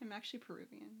 I'm actually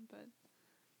Peruvian, but...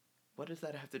 What does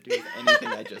that have to do with anything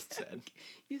I just said?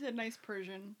 You said nice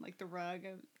Persian, like the rug.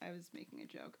 I was making a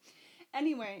joke.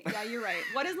 Anyway, yeah, you're right.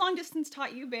 What has long distance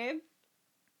taught you, babe?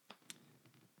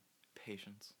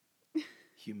 Patience,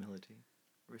 humility,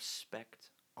 respect,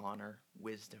 honor,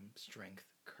 wisdom, strength,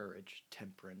 courage,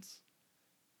 temperance,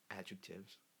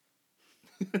 adjectives.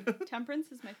 Temperance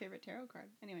is my favorite tarot card.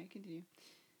 Anyway, continue.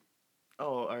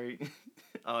 Oh,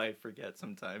 I forget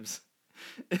sometimes.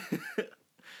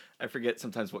 I forget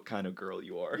sometimes what kind of girl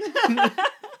you are. I'm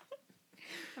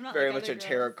not Very like much a other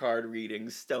tarot girls. card reading,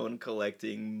 stone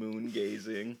collecting, moon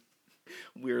gazing.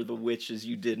 We're the witches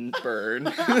you didn't burn.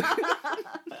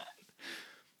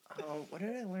 What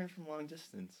did I learn from long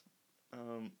distance?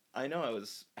 I know I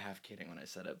was half kidding when I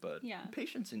said it, but Yeah.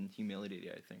 patience and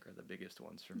humility, I think, are the biggest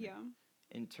ones for me. Yeah.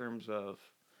 In terms of,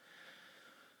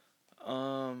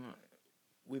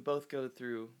 we both go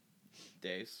through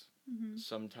days. Mm-hmm.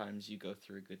 Sometimes you go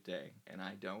through a good day, and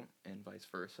I don't, and vice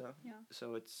versa. Yeah.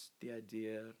 So it's the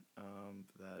idea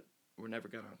that we're never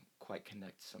going to quite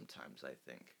connect sometimes, I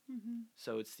think. Mm-hmm.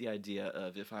 So it's the idea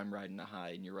of if I'm riding a high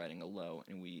and you're riding a low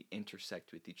and we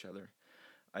intersect with each other,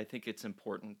 I think it's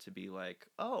important to be like,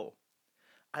 oh,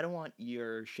 I don't want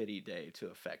your shitty day to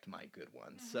affect my good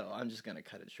one, so I'm just going to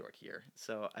cut it short here.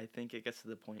 So I think it gets to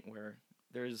the point where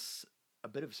there's a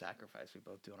bit of sacrifice we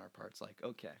both do on our parts, like,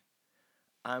 okay,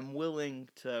 I'm willing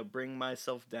to bring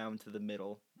myself down to the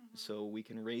middle so we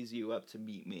can raise you up to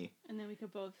meet me. And then we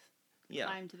could both Yeah.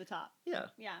 Climb to the top. Yeah.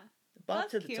 Yeah. Bop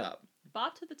That's to the cute. top.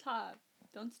 Bop to the top.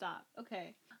 Don't stop.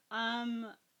 Okay.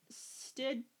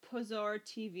 Stid Pozor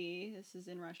TV. This is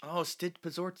in Russian. Oh, Stid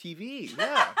Pozor TV.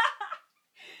 Yeah.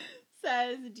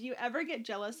 Says, do you ever get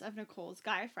jealous of Nicole's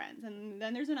guy friends? And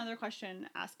then there's another question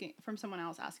asking from someone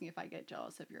else asking if I get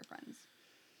jealous of your friends.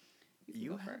 You You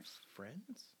go have first.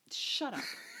 friends? Shut up.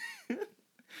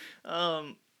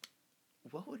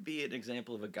 What would be an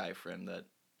example of a guy friend that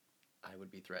I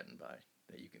would be threatened by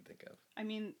that you can think of? I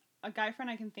mean, a guy friend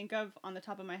I can think of on the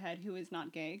top of my head who is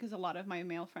not gay, because a lot of my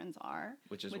male friends are.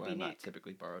 Which is would why be I'm not Nick.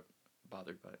 typically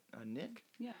bothered by Nick.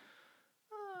 Yeah.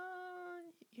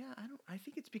 Yeah, I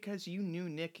think it's because you knew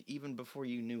Nick even before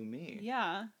you knew me.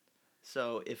 Yeah.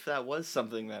 So if that was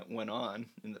something that went on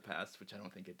in the past, which I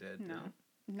don't think it did. No. then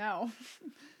No.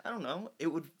 I don't know.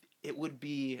 It would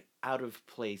be out of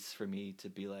place for me to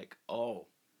be like, oh,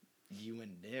 you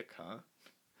and Nick, huh?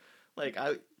 Like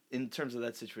in terms of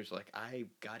that situation, like I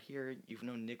got here, you've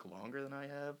known Nick longer than I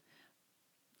have.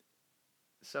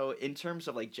 So in terms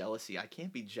of like jealousy, I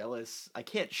can't be jealous. I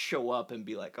can't show up and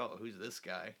be like, "Oh, who's this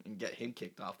guy?" and get him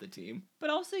kicked off the team. But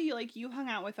also, you hung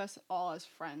out with us all as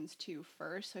friends too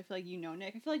first, so I feel like you know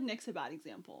Nick. I feel like Nick's a bad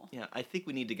example. Yeah, I think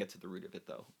we need to get to the root of it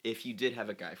though. If you did have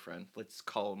a guy friend, let's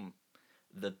call him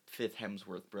the fifth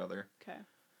Hemsworth brother. Okay.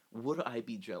 Would I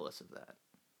be jealous of that?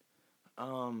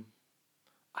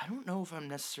 I don't know if I'm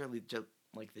necessarily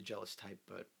like the jealous type,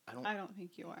 but I don't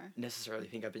think you are. necessarily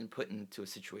think I've been put into a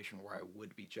situation where I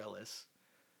would be jealous.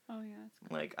 Oh yeah, that's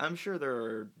good. Like, I'm sure there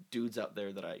are dudes out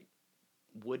there that I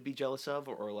would be jealous of,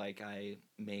 or like I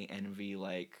may envy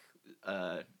like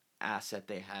a asset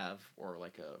they have or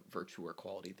like a virtue or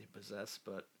quality they possess,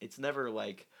 but it's never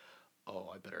like, oh,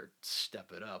 I better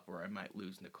step it up or I might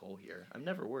lose Nicole here. I'm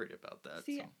never worried about that.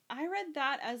 See, so. I read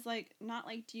that as like not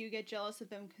like do you get jealous of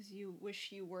them because you wish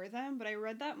you were them, but I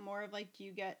read that more of like do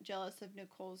you get jealous of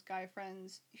Nicole's guy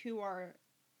friends who are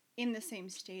in the same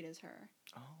state as her?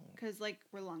 Oh. Because like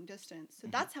we're long distance, so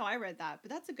Mhm. that's how I read that.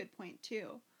 But that's a good point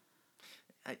too.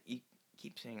 You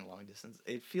keep saying long distance.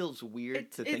 It feels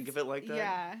weird to think of it's- it like that.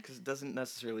 yeah. Because it doesn't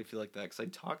necessarily feel like that. Because I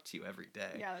talk to you every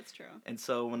day. Yeah, that's true. And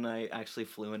so when I actually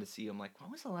flew in to see you, I'm like,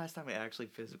 when was the last time I actually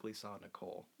physically saw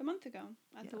Nicole? A month ago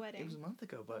at the Yeah, wedding. It was a month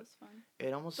ago, That but was fun.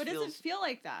 it almost But it feels... doesn't feel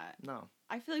like that. No.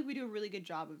 I feel like we do a really good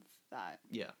job of that.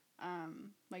 Yeah.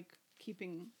 Like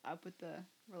keeping up with the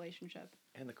relationship.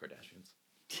 And the Kardashians.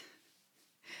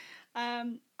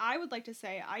 I would like to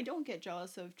say I don't get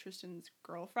jealous of Tristan's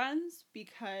girlfriends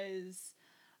because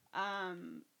I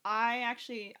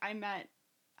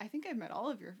think I've met all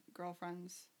of your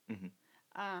girlfriends. Mhm.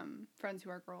 Friends who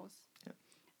are girls.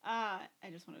 Yeah. I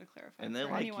just wanted to clarify. And they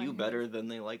for like anyone you who- better than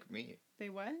they like me. They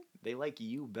what? They like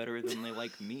you better than they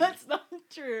like me. That's not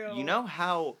true. You know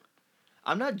how...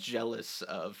 I'm not jealous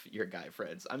of your guy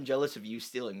friends. I'm jealous of you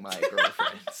stealing my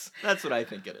girlfriends. That's what I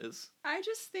think it is. I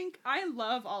just think I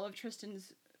love all of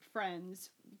Tristan's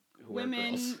friends. Who are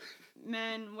Women, girls.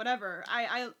 men, whatever.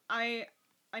 I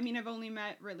mean, I've only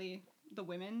met really the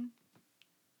women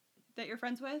that you're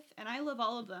friends with, and I love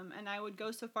all of them, and I would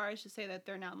go so far as to say that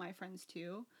they're now my friends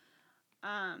too.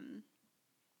 And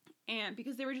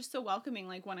because they were just so welcoming,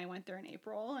 like when I went there in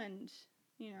April, and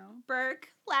you know, Burke,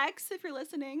 Lex, if you're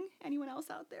listening, anyone else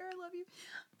out there, I love you.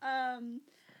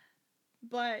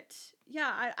 But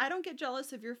yeah, I don't get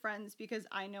jealous of your friends because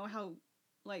I know how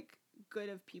like good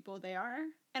of people they are,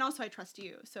 and also I trust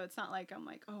you, so it's not like I'm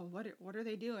like, oh, what are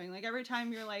they doing? Like every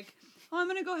time you're like, oh, I'm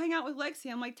gonna go hang out with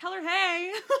Lexi, I'm like, tell her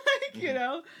hey, like, you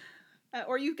know,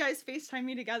 or you guys FaceTime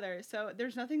me together, so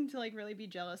there's nothing to like really be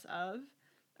jealous of.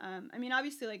 I mean,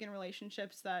 obviously, like in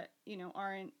relationships that you know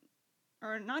aren't,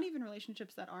 or not even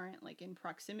relationships that aren't like in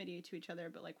proximity to each other,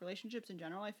 but like relationships in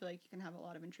general, I feel like you can have a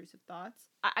lot of intrusive thoughts.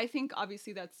 I think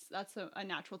obviously that's a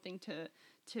natural thing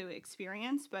to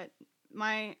experience, but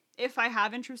if I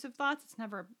have intrusive thoughts,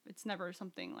 it's never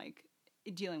something like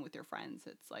dealing with your friends.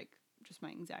 It's like just my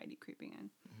anxiety creeping in.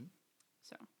 Mhm.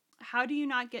 So, how do you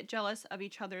not get jealous of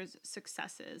each other's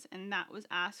successes? And that was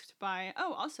asked by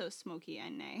also Smokey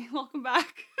and Nay. Welcome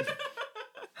back.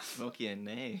 Smokey and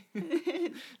Nay.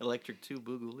 Electric 2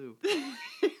 Boogaloo.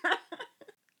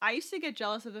 I used to get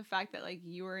jealous of the fact that like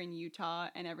you were in Utah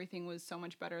and everything was so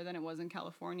much better than it was in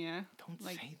California. Don't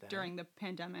like say that. during the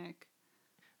pandemic.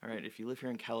 All right, if you live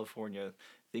here in California,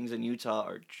 things in Utah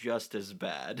are just as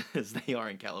bad as they are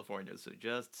in California, so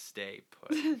just stay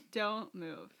put. Don't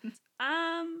move.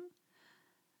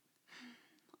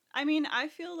 I mean, I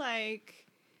feel like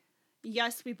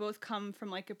yes, we both come from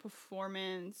like a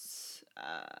performance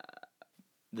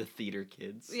The theater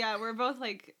kids. yeah, we're both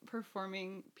like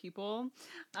performing people,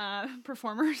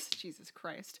 performers. Jesus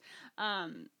Christ.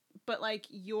 but like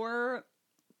your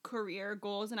career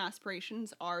goals and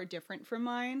aspirations are different from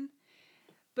mine.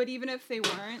 But even if they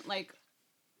weren't, like,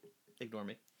 Ignore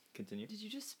me. Continue. did you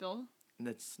just spill?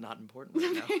 That's not important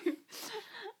right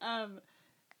now.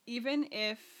 Even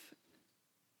if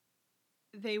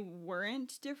they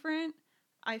weren't different,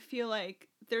 I feel like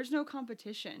there's no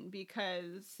competition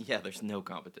because Yeah, there's no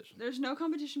competition.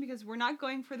 because we're not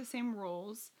going for the same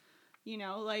roles. You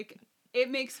know, like, it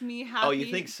makes me happy. Oh,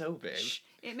 you think so, babe?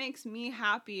 It makes me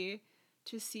happy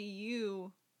to see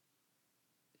you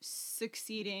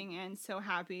succeeding and so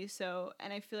happy. So,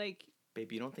 and I feel like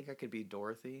Babe, you don't think I could be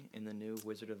Dorothy in the new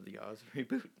Wizard of the Oz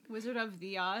reboot? Wizard of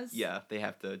the Oz. Yeah, they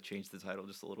have to change the title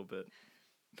just a little bit.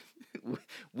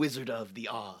 Wizard of the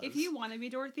Oz. If you want to be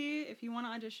Dorothy, if you want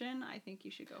to audition, I think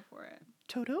you should go for it.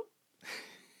 Toto?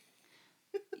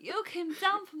 You came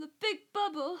down from the big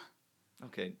bubble.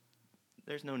 Okay,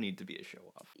 there's no need to be a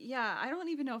show off. Yeah, I don't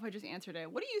even know if I just answered it.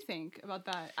 What do you think about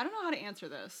that? I don't know how to answer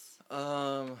this.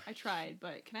 I tried,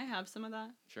 but can I have some of that?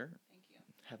 Sure. Thank you.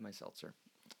 Have my seltzer.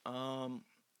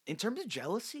 In terms of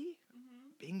jealousy,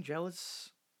 being jealous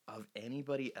of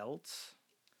anybody else,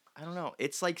 I don't know.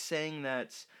 It's like saying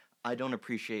that I don't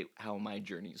appreciate how my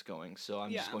journey's going, so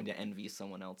I'm just going to envy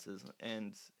someone else's.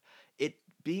 And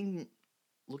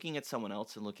looking at someone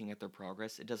else and looking at their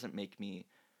progress, it doesn't make me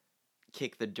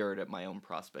kick the dirt at my own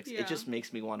prospects. Yeah. It just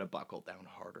makes me want to buckle down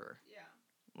harder. Yeah.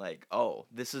 Like, oh,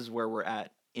 this is where we're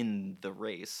at in the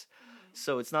race.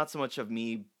 So it's not so much of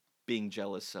me being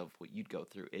jealous of what you'd go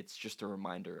through. It's just a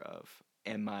reminder of,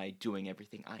 am I doing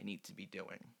everything I need to be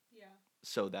doing? Yeah.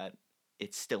 So that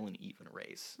it's still an even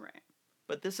race. Right.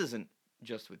 But this isn't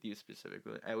just with you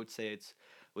specifically. I would say it's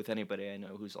with anybody I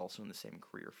know who's also in the same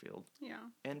career field. Yeah.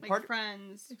 And like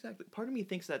friends. Exactly. Part of me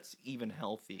thinks that's even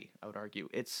healthy, I would argue.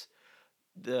 It's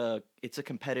a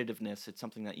competitiveness. It's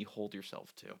something that you hold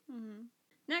yourself to. Mm-hmm.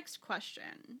 Next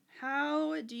question.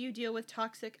 How do you deal with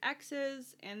toxic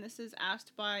exes? And this is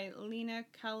asked by Lena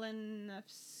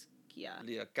Kalinevskia.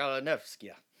 Leah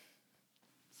Kalinevskia.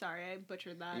 Sorry, I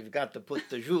butchered that. You've got to put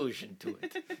the zhuzh into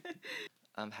it.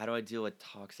 How do I deal with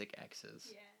toxic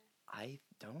exes? Yeah. I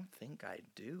don't think I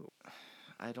do.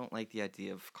 I don't like the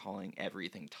idea of calling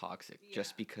everything toxic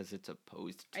just because it's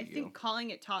opposed to you. I think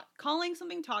calling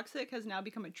something toxic has now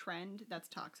become a trend that's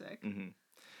toxic. Mm-hmm.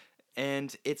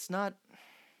 And it's not...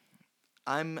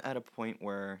 I'm at a point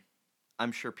where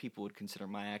I'm sure people would consider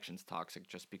my actions toxic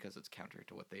just because it's counter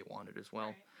to what they wanted as well.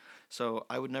 Right. So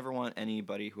I would never want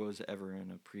anybody who was ever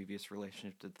in a previous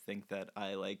relationship to think that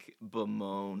I, like,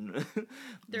 bemoan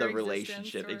the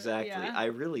relationship. Exactly. Yeah. I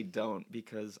really don't,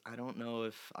 because I don't know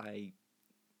if I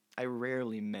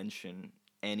rarely mention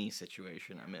any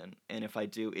situation I'm in. And if I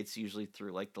do, it's usually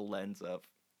through, like, the lens of,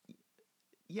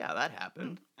 yeah, that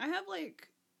happened. I have, like,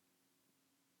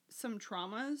 some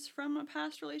traumas from a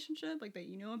past relationship, like, that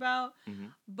you know about,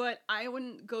 but I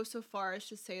wouldn't go so far as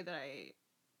to say that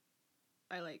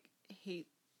I like hate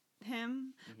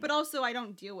him, but also I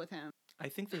don't deal with him. I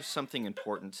think there's something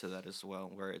important to that as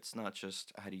well, where it's not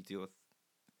just how do you deal with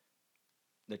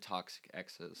the toxic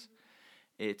exes,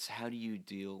 it's how do you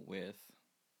deal with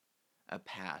a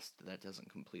past that doesn't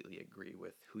completely agree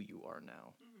with who you are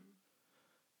now.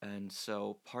 And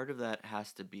so part of that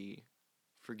has to be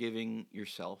forgiving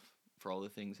yourself for all the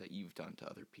things that you've done to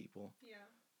other people. Yeah.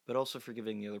 But also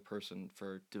forgiving the other person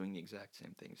for doing the exact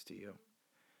same things to you.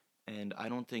 And I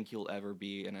don't think you'll ever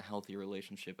be in a healthy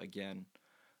relationship again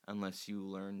unless you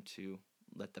learn to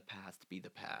let the past be the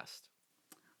past.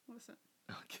 Listen.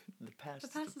 The past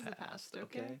is the past,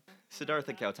 okay?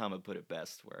 Siddhartha Gautama put it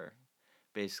best, where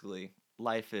basically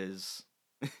life is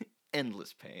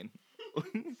endless pain.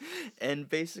 And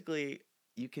basically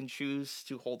you can choose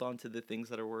to hold on to the things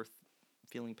that are worth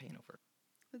feeling pain over.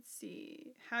 Let's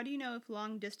see. How do you know if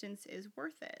long distance is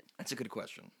worth it? That's a good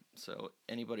question. So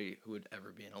anybody who would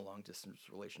ever be in a long distance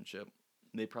relationship,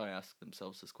 they probably ask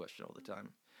themselves this question all the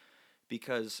time,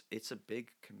 because it's a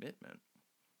big commitment.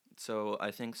 So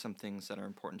I think some things that are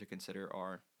important to consider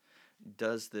are,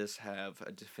 does this have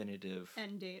a definitive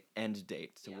end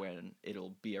date to when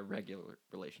it'll be a regular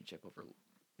relationship over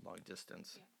long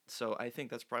distance? Yeah. So I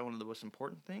think that's probably one of the most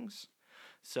important things.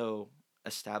 So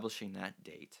establishing that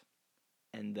date,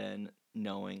 and then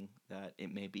knowing that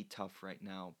it may be tough right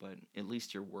now, but at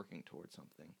least you're working towards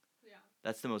something. Yeah.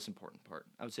 That's the most important part.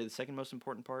 I would say the second most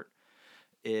important part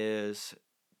is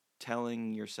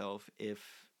telling yourself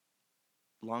if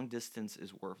long distance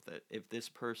is worth it. If this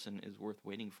person is worth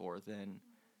waiting for, then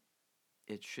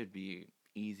it should be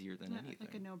easier than anything.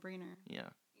 Like a no-brainer. Yeah.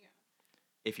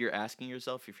 If you're asking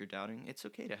yourself, if you're doubting, it's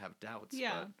okay to have doubts.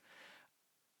 Yeah. But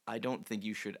I don't think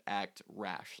you should act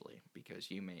rashly, because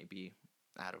you may be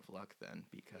out of luck then,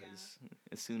 because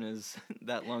as soon as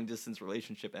that long distance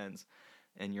relationship ends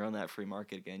and you're on that free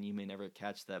market again, you may never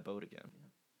catch that boat again.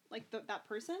 Like that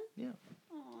person? Yeah.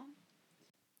 Aw.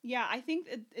 Yeah, I think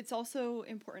it's also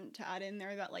important to add in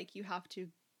there that like you have to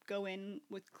go in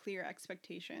with clear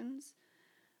expectations,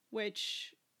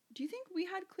 which do you think we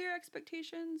had clear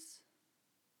expectations?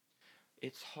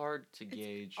 It's hard to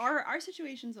gauge. Our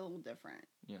situation's a little different.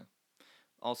 Yeah.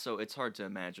 Also, it's hard to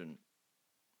imagine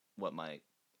what my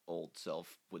old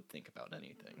self would think about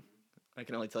anything. I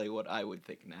can only tell you what I would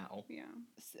think now.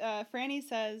 Yeah. Franny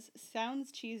says,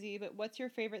 sounds cheesy, but what's your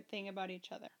favorite thing about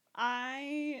each other?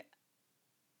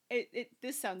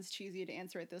 This sounds cheesy to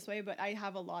answer it this way, but I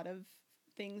have a lot of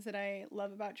things that I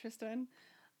love about Tristan.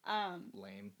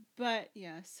 Lame. But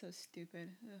yeah, so stupid.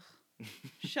 Ugh.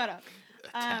 Shut up.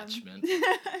 Attachment.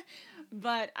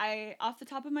 But off the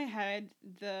top of my head,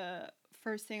 the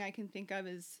first thing I can think of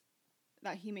is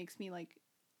that he makes me like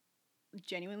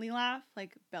genuinely laugh,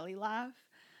 like belly laugh,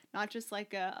 not just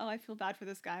like I feel bad for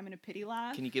this guy, I'm in a pity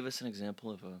laugh. Can you give us an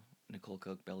example of a Nicole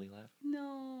Cook belly laugh?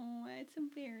 No, it's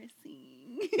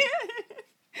embarrassing.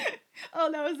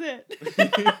 Oh, that was it.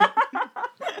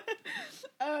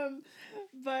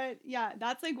 But yeah,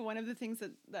 that's like one of the things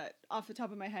that off the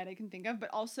top of my head I can think of.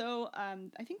 But also,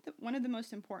 I think that one of the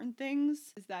most important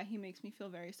things is that he makes me feel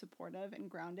very supportive and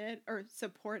grounded, or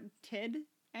supported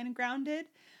and grounded.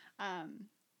 I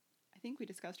think we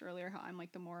discussed earlier how I'm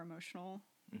like the more emotional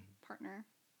partner,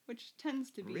 which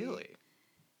tends to be really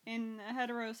in a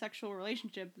heterosexual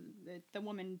relationship. The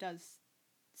woman does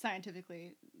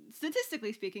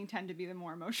statistically speaking, tend to be the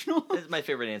more emotional. My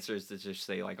favorite answer is to just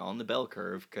say like on the bell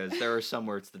curve, because there are some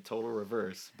where it's the total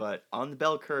reverse. But on the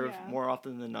bell curve, more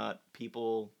often than not,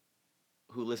 people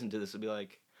who listen to this will be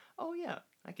like, "Oh yeah,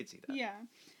 I could see that." Yeah,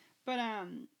 but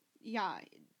yeah,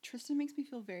 Tristan makes me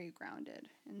feel very grounded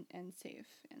and safe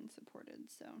and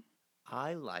supported. So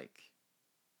I like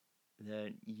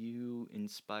that you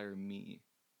inspire me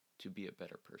to be a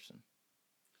better person,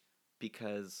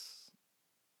 because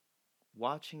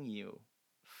watching you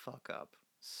fuck up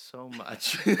so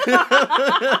much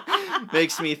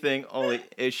makes me think,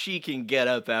 if she can get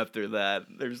up after that,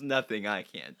 there's nothing I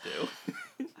can't do.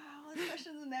 Oh, this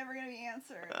question's never gonna be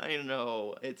answered. I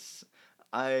know.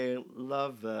 I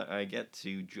love that I get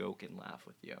to joke and laugh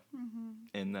with you.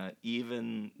 And that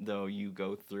even though you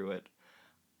go through it,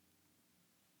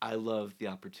 I love the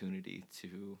opportunity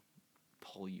to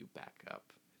pull you back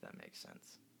up, if that makes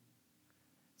sense.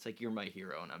 It's like you're my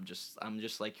hero, and I'm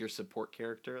just like your support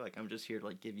character. Like I'm just here to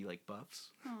like give you like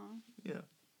buffs. Aw. Yeah.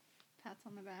 Pats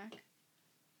on the back.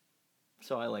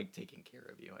 So I like taking care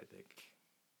of you, I think.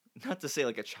 Not to say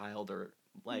like a child or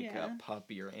like a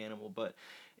puppy or animal, but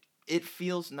it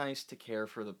feels nice to care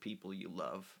for the people you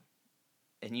love.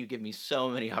 And you give me so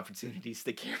many opportunities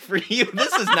to care for you.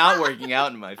 This is not working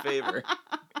out in my favor.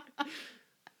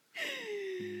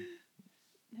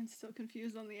 I'm still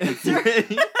confused on the answer.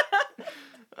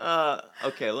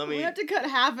 Okay, We have to cut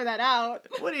half of that out.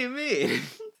 What do you mean?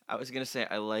 I was gonna say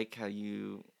I like how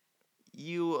you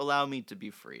allow me to be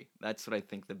free. That's what I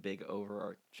think the big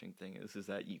overarching thing is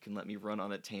that you can let me run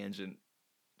on a tangent,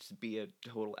 just be a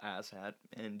total asshat,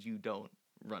 and you don't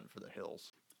run for the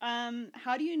hills.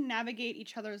 How do you navigate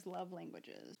each other's love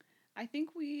languages? I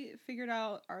think we figured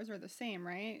out ours are the same,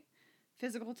 right?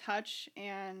 Physical touch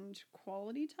and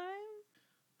quality time?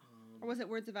 Or was it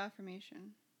words of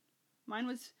affirmation? Mine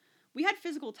was, we had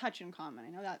physical touch in common. I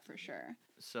know that for sure.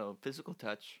 So, physical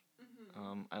touch.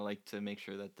 I like to make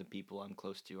sure that the people I'm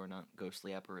close to are not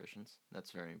ghostly apparitions. That's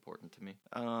very important to me.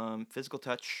 Physical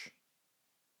touch,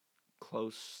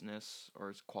 closeness,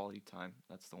 or quality time.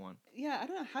 That's the one. Yeah, I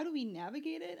don't know. How do we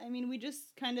navigate it? I mean, we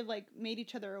just kind of like made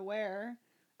each other aware.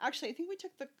 Actually, I think we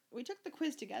took the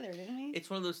quiz together, didn't we? It's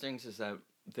one of those things is that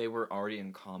they were already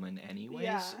in common anyways.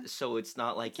 Yeah. So it's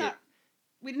not like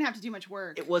we didn't have to do much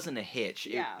work. It wasn't a hitch.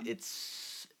 Yeah.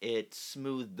 It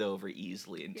smoothed over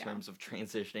easily in terms of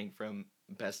transitioning from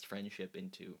best friendship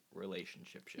into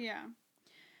relationship. Yeah.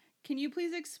 Can you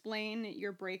please explain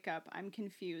your breakup? I'm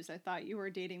confused. I thought you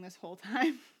were dating this whole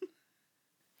time.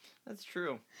 That's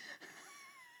true.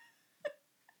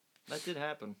 That did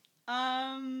happen.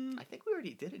 I think we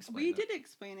already did explain it. We did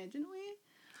explain it, didn't we?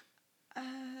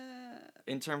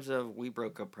 In terms of, we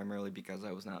broke up primarily because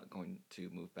I was not going to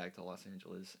move back to Los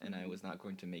Angeles, and I was not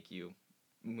going to make you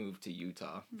move to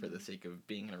Utah for the sake of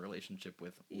being in a relationship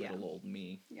with little old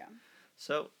me. Yeah.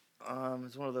 So,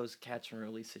 it's one of those catch and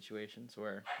release situations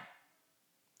where,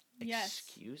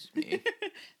 excuse me.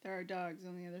 There are dogs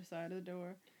on the other side of the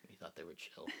door. We thought they were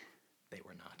chill. They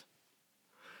were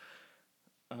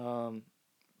not.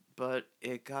 But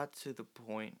it got to the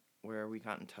point where we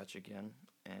got in touch again,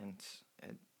 and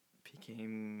it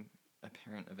became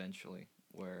apparent eventually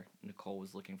where Nicole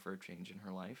was looking for a change in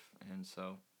her life, and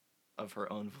so, of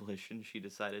her own volition, she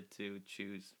decided to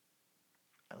choose.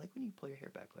 I like when you pull your hair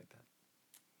back like that.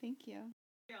 Thank you.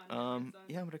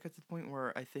 Yeah, but it got to the point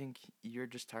where I think you're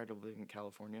just tired of living in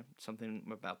California. Something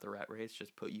about the rat race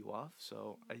just put you off,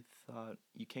 so I thought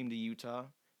you came to Utah,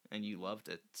 and you loved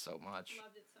it so much.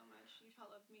 Loved it so much. Utah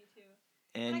loved me too.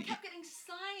 And I kept getting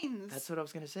signs. that's what I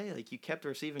was gonna say. Like, you kept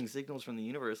receiving signals from the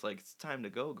universe, like, it's time to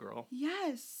go, girl.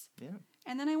 Yes. Yeah.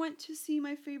 And then I went to see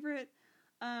my favorite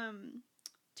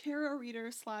tarot reader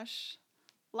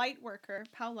 / light worker,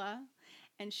 Paula,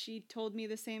 and she told me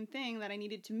the same thing, that I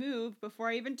needed to move before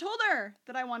I even told her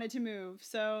that I wanted to move.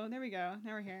 So there we go.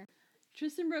 Now we're here.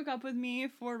 Tristan broke up with me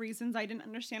for reasons I didn't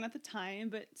understand at the time,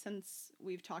 but since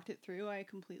we've talked it through, I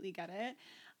completely get it.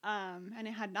 And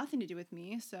it had nothing to do with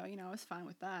me, so, I was fine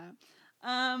with that.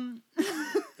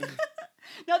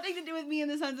 Nothing to do with me in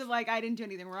the sense of, like, I didn't do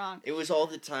anything wrong. It was all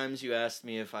the times you asked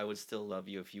me if I would still love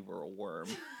you if you were a worm.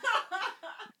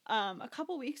 A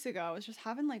couple weeks ago, I was just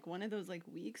having, like, one of those, like,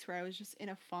 weeks where I was just in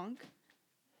a funk.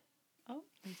 Oh,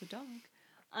 there's a dog.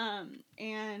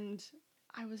 And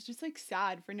I was just, like,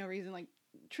 sad for no reason. Like,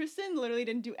 Tristan literally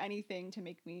didn't do anything to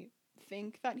make me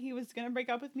think that he was gonna break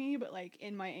up with me, but, like,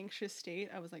 in my anxious state,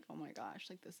 I was like, oh my gosh,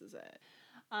 like, this is it.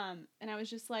 And I was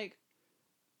just like,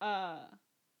 are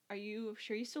you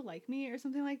sure you still like me or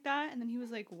something like that? And then he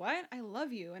was like, what? I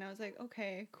love you. And I was like,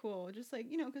 okay, cool. Just, like,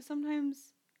 because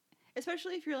sometimes,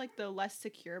 especially if you're, like, the less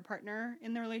secure partner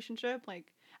in the relationship,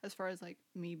 like, as far as, like,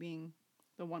 me being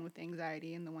the one with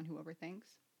anxiety and the one who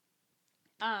overthinks,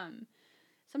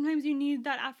 sometimes you need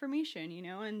that affirmation,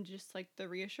 and just, like, the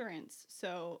reassurance.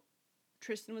 So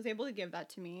Tristan was able to give that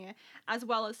to me, as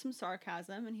well as some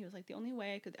sarcasm, and he was like, the only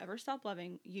way I could ever stop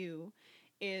loving you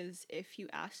is if you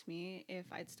asked me if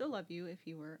I'd still love you if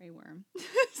you were a worm.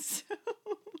 So,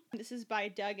 this is by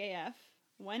Doug AF.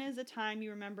 When is a time you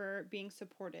remember being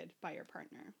supported by your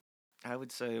partner? I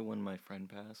would say when my friend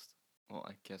passed. Well,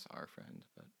 I guess our friend,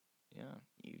 but yeah,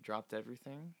 you dropped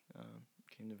everything,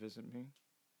 came to visit me.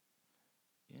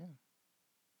 Yeah.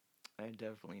 I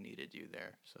definitely needed you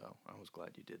there, so I was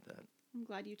glad you did that. I'm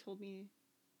glad you told me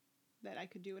that I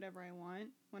could do whatever I want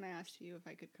when I asked you if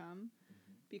I could come,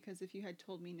 because if you had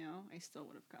told me no, I still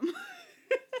would have come.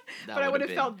 But I would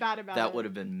have felt bad about it. That would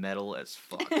have been metal as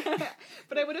fuck.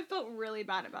 But I would have felt really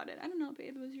bad about it. I don't know,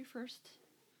 babe. It was your first,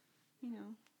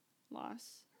 loss.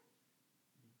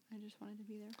 I just wanted to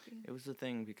be there for you. It was the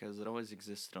thing because it always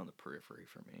existed on the periphery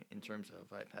for me in terms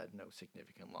of I've had no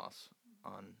significant loss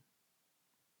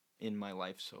in my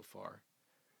life so far.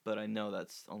 But I know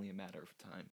that's only a matter of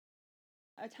time.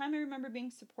 A time I remember being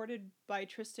supported by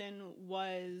Tristan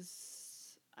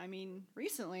was,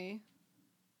 recently,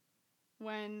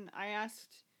 when I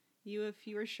asked you if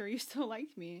you were sure you still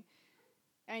liked me.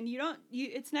 And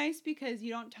it's nice because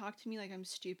you don't talk to me like I'm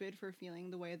stupid for feeling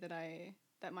the way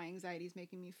that my anxiety is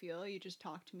making me feel. You just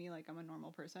talk to me like I'm a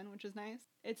normal person, which is nice.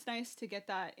 It's nice to get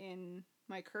that in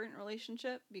my current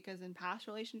relationship, because in past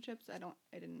relationships, I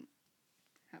didn't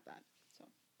have that. So,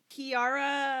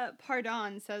 Kiara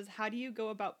Pardon says, how do you go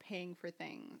about paying for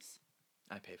things?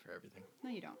 I pay for everything. No,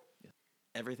 you don't. Yeah.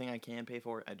 Everything I can pay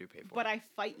for, I do pay for. But I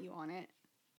fight you on it.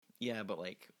 Yeah, but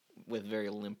like with very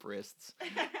limp wrists.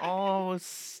 Oh,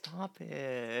 stop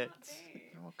it.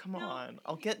 Oh, come on.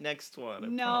 I'll get next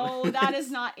one. I promise. That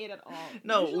is not it at all.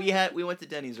 No, we went to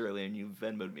Denny's earlier and you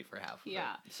Venmo'd me for half of it.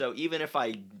 So even if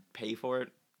I pay for it,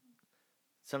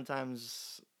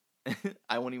 sometimes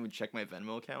I won't even check my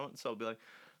Venmo account. So I'll be like,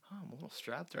 oh, I'm a little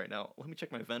strapped right now. Let me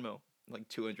check my Venmo. Like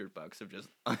 $200 of just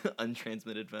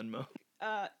untransmitted Venmo.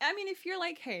 If you're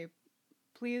like, hey,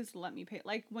 please let me pay.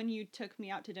 Like when you took me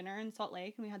out to dinner in Salt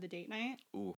Lake and we had the date night.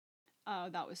 Ooh. Oh,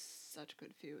 that was such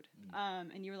good food.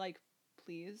 And you were like,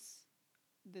 please,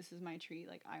 this is my treat.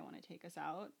 Like, I want to take us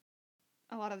out.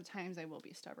 A lot of the times I will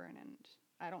be stubborn and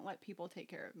I don't let people take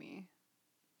care of me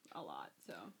a lot,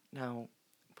 so. Now,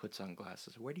 put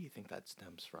sunglasses. Where do you think that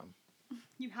stems from?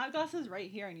 You have glasses right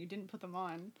here and you didn't put them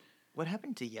on. What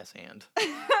happened to yes and?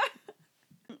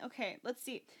 Okay, let's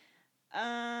see.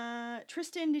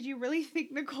 Tristan, did you really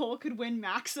think Nicole could win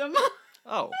Maxim?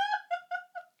 Oh.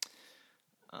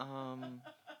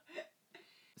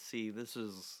 See, this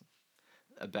is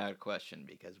a bad question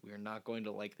because we're not going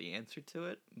to like the answer to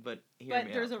it, but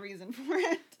there's a reason for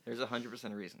it. There's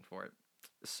 100% a reason for it.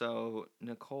 So,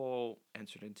 Nicole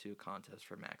entered into a contest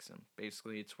for Maxim.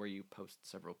 Basically, it's where you post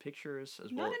several pictures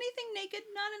as well. Not anything naked,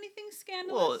 not anything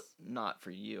scandalous. Well, not for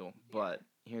you, but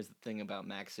here's the thing about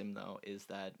Maxim, though, is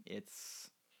that it's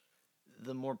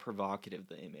the more provocative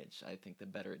the image, I think the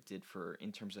better it did for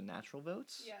in terms of natural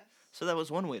votes. Yes. So that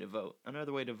was one way to vote.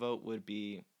 Another way to vote would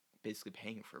be basically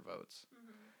paying for votes.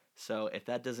 So if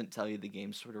that doesn't tell you the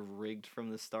game's sort of rigged from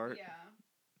the start, Yeah.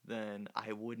 then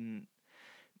I wouldn't.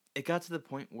 It got to the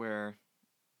point where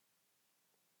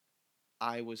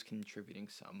I was contributing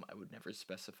some. I would never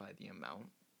specify the amount.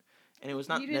 And it was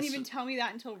not You didn't even tell me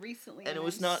that until recently. And it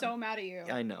was I'm not- so mad at you.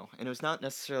 I know. And it was not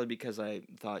necessarily because I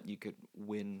thought you could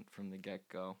win from the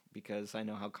get-go, because I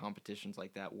know how competitions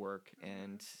like that work,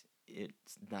 and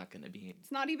it's not going to be...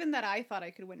 It's not even that I thought I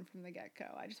could win from the get-go.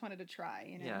 I just wanted to try,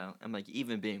 you know? Yeah, I'm like,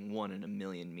 even being 1 in a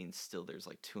million means still there's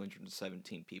like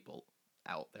 217 people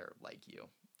out there like you.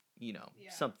 You know,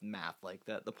 Yeah. some math like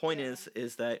that. The point Yeah.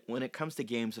 is that when it comes to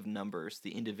games of numbers,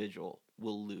 the individual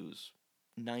will lose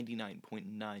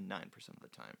 99.99% of the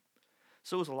time.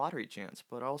 So it was a lottery chance,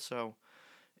 but also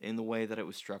in the way that it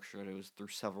was structured, it was through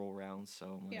several rounds. So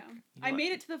I'm like, Yeah. you know I what?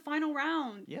 made it to the final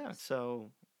round. Yeah,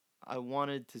 so I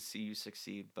wanted to see you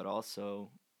succeed, but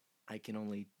also I can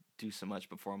only do so much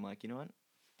before I'm like, you know what?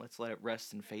 Let's let it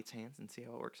rest in fate's hands and see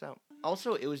how it works out.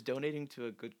 Also, it was donating to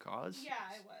a good cause. Yeah,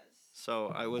 it was. So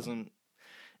I wasn't.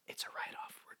 It's a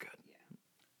write-off. We're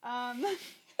good.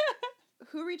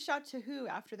 Who reached out to who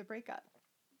after the breakup?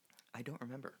 I don't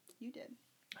remember. You did.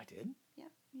 I did? Yeah,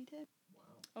 you did.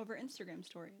 Wow. Over Instagram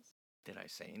stories. Did I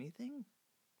say anything?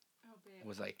 Oh, babe.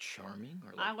 Was I charming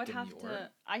or I like would have demure? to.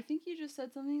 I think you just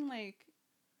said something like,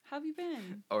 "How have you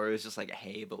been?" Or it was just like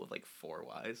hey, but with like 4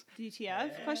 Y's.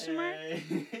 DTF? Question mark.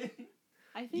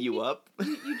 I think You up?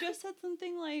 you just said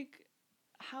something like,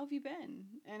 "How have you been?"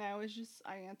 And I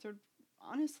answered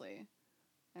honestly,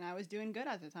 and I was doing good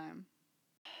at the time.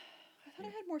 I thought I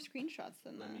had more screenshots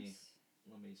than Let this.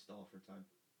 me stall for time.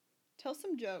 Tell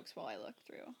some jokes while I look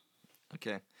through.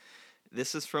 Okay.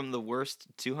 This is from the worst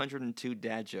 202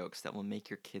 dad jokes that will make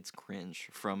your kids cringe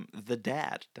from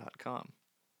thedad.com.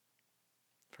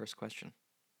 First question.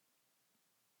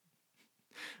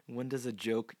 When does a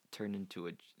joke turn into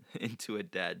a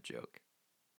dad joke?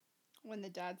 When the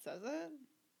dad says it,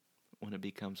 When it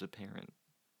becomes apparent.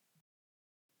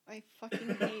 I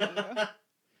fucking hate you.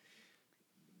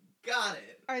 Got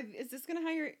it. Is this gonna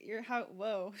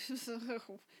whoa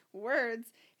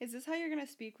words? Is this how you're gonna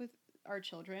speak with our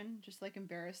children? Just like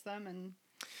embarrass them and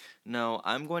No,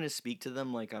 I'm going to speak to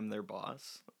them like I'm their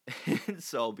boss.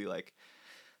 So I'll be like,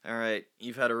 all right,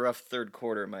 you've had a rough third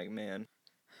quarter, my man.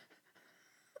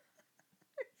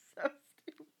 so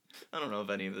stupid. I don't know if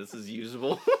any of this is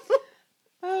usable.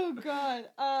 Oh god.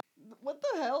 What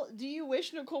the hell? Do you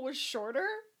wish Nicole was shorter?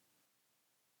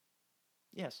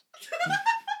 Yes.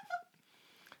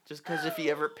 Just because if you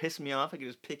ever piss me off, I can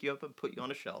just pick you up and put you on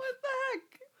a shelf. What the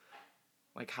heck?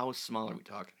 Like, how small are we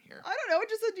talking here? I don't know. It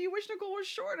just said, do you wish Nicole was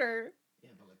shorter? Yeah,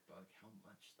 but like how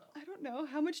much, though? I don't know.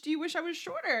 How much do you wish I was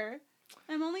shorter?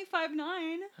 I'm only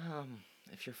 5'9".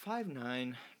 If you're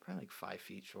 5'9", probably like 5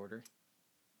 feet shorter.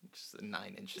 Just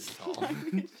 9 inches tall.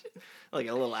 Like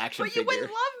a little action But you figure.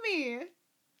 wouldn't love me.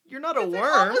 You're not a I'd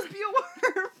worm. almost be a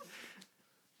worm.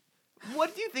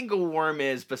 What do you think a worm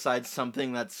is besides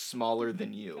something that's smaller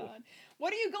than you? God.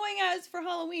 What are you going as for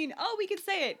Halloween? Oh, we could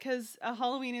say it because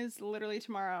Halloween is literally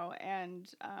tomorrow, and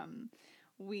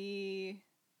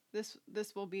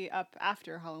this will be up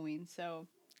after Halloween. So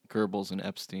Goebbels and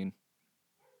Epstein.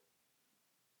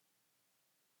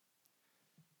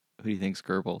 Who do you think's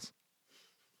Goebbels?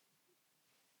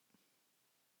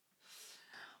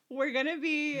 we're gonna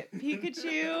be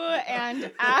Pikachu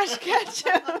and Ash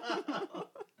Ketchum.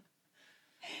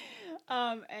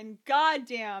 And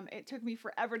goddamn, it took me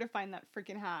forever to find that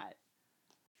freaking hat.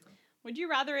 Would you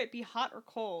rather it be hot or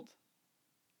cold?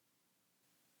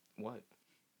 What?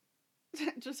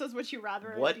 It just says would you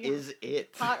rather What it be is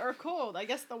it? hot or cold? I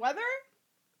guess the weather?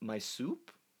 My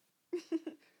soup?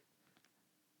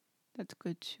 That's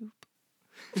good soup.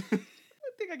 I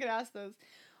think I could ask those.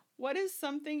 What is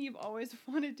something you've always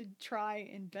wanted to try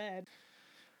in bed?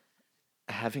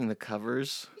 Having the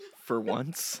covers for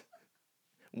once.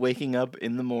 Waking up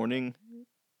in the morning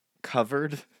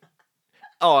covered.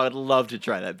 Oh, I'd love to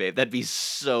try that, babe. That'd be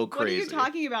so crazy. What are you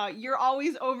talking about? You're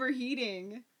always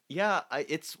overheating. Yeah,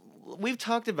 we've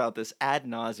talked about this ad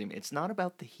nauseum. It's not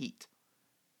about the heat.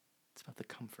 It's about the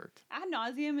comfort. Ad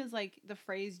nauseum is like the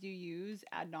phrase you use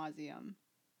ad nauseum.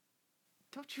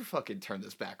 Don't you fucking turn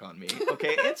this back on me.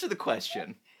 Okay, answer the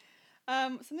question.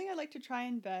 Something I'd like to try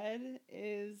in bed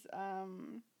is I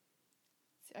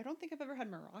don't think I've ever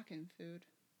had Moroccan food.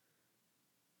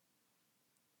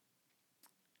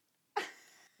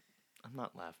 I'm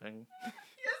not laughing.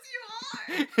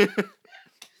 Yes, you are.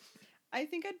 I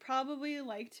think I'd probably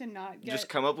like to not get... Just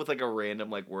come up with like a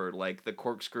random like word, like the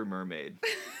corkscrew mermaid.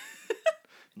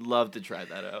 Love to try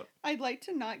that out. I'd like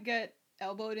to not get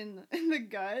elbowed in the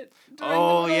gut.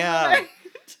 Oh, yeah.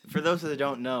 For those that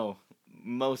don't know,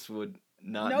 most would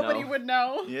not Nobody know. would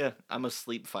know. Yeah, I'm a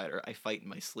sleep fighter. I fight in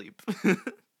my sleep.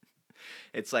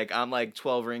 It's like I'm like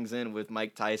 12 rings in with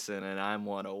Mike Tyson, and I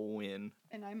want to win.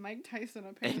 And I'm Mike Tyson,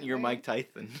 apparently. And you're Mike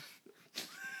Tyson.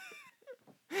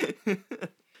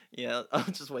 Yeah, I'll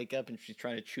just wake up and she's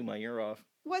trying to chew my ear off.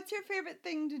 What's your favorite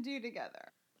thing to do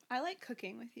together? I like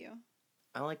cooking with you.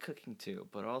 I like cooking too,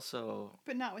 but also...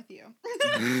 But not with you.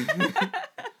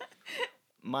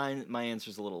 My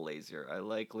answer's a little lazier. I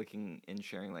like looking and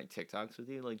sharing like TikToks with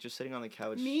you, like just sitting on the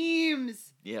couch.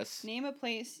 Memes! Yes. Name a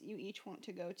place you each want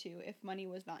to go to if money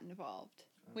was not involved.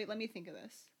 Wait, let me think of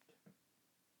this.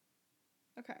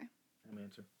 Okay. Same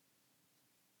answer.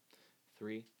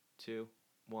 3, 2,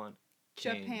 1.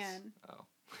 Japan. Canes. Oh.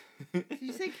 Did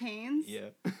you say Canes? Yeah.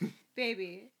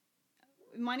 Baby,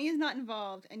 money is not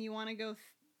involved and you want to go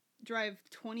drive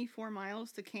 24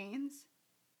 miles to Canes?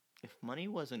 If money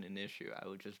wasn't an issue, I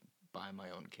would just buy my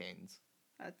own canes.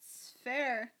 That's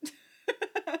fair.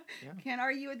 Yeah. Can't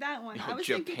argue with that one. Yo, I was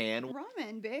Japan. thinking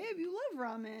ramen, babe. You love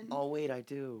ramen. Oh, wait, I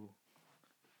do.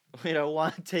 Wait, I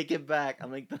want to take it back.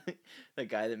 I'm like the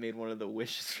guy that made one of the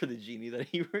wishes for the genie that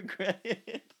he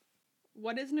regretted.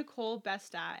 What is Nicole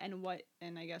best at, and what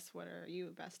are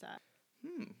you best at?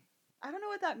 I don't know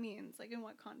what that means. Like, in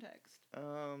what context?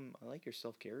 I like your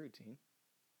self-care routine.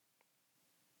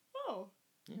 Oh.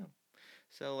 Yeah.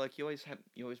 So like you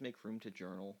always make room to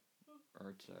journal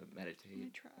or to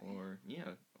meditate or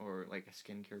like a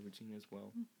skincare routine as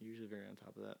well. You're usually very on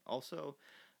top of that. Also,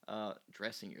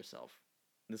 dressing yourself.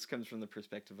 This comes from the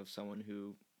perspective of someone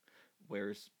who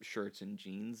wears shirts and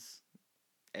jeans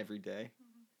every day.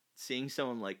 Seeing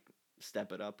someone like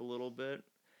step it up a little bit,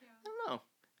 I don't know.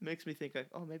 It makes me think like,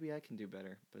 oh, maybe I can do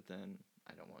better, but then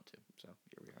I don't want to. So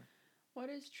here we are. What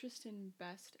is Tristan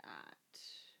best at?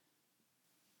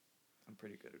 I'm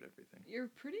pretty good at everything. You're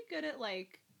pretty good at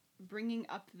like bringing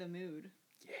up the mood.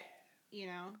 Yeah. You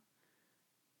know?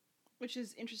 Which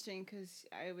is interesting because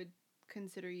I would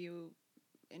consider you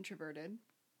introverted.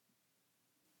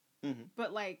 Mm-hmm.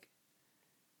 But like,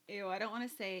 ew, I don't want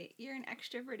to say you're an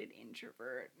extroverted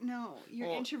introvert. No,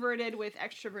 you're introverted with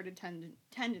extroverted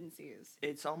tendencies.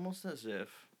 It's almost as if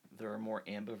there are more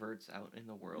ambiverts out in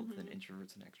the world than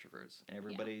introverts and extroverts. And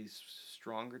everybody's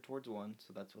stronger towards one,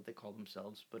 so that's what they call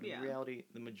themselves. But in reality,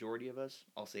 the majority of us,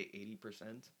 I'll say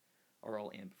 80%, are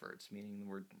all ambiverts, meaning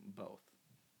we're both.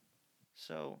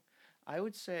 So I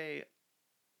would say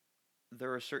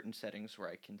there are certain settings where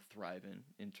I can thrive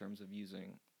in terms of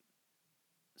using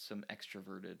some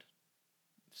extroverted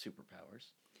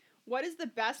superpowers. What is the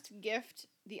best gift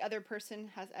the other person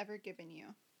has ever given you?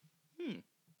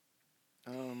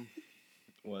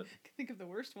 What? I can think of the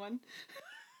worst one.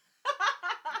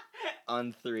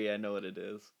 On 3, I know what it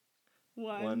is.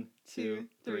 1, 2,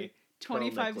 3.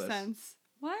 25 cents.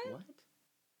 What? Wait,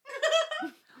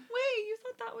 you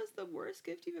thought that was the worst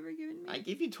gift you've ever given me? I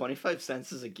gave you 25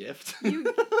 cents as a gift?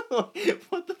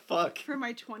 What the fuck? For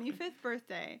my 25th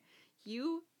birthday,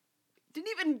 you didn't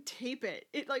even tape it.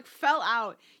 It like fell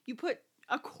out. You put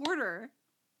a quarter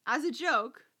as a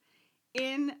joke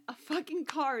in a fucking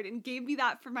card and gave me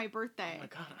that for my birthday. Oh my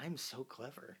god, I'm so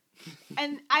clever.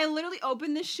 And I literally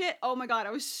opened this shit. Oh my god,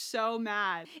 I was so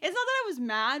mad. It's not that I was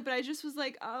mad, but I just was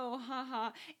like, oh,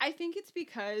 haha. I think it's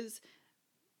because,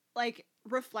 like,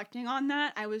 reflecting on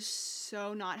that, I was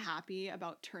so not happy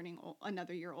about turning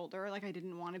another year older. Like, I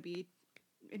didn't want to be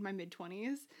in my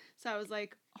mid-20s. So I was,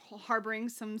 like, harboring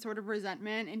some sort of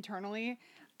resentment internally.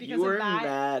 Because you were of that.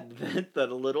 mad that the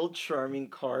little charming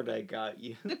card I got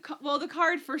you. The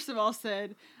card, first of all,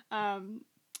 said...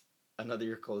 Another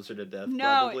year closer to death, no,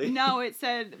 probably. No, it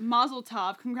said, Mazel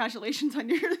Tov, congratulations on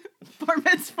your bar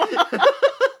mitzvah.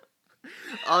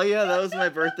 Oh yeah, that was my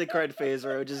birthday card phase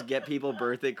where I would just get people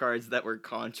birthday cards that were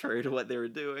contrary to what they were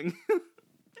doing.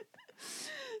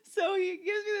 So he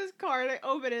gives me this card, I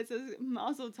open it, it says,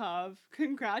 Mazel Tov,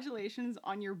 congratulations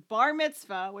on your bar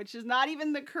mitzvah, which is not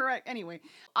even the correct, anyway.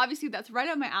 Obviously, that's right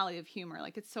up my alley of humor,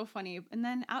 like, it's so funny. And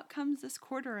then out comes this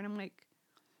quarter, and I'm like,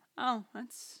 oh,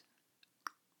 that's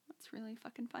really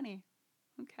fucking funny.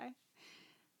 Okay.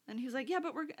 And he was like, yeah,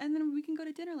 and then we can go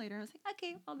to dinner later. I was like,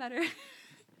 okay, all better.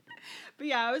 But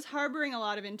yeah, I was harboring a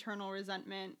lot of internal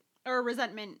resentment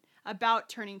about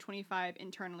turning 25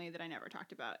 internally that I never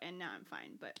talked about, and now I'm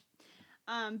fine. But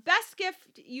best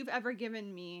gift you've ever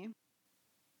given me.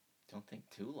 Don't think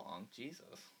too long, Jesus.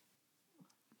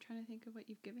 I'm trying to think of what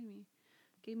you've given me.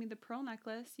 Gave me the pearl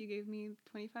necklace. You gave me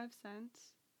 25 cents.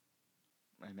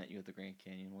 I met you at the Grand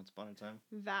Canyon once upon a time.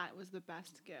 That was the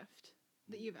best gift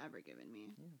that you've ever given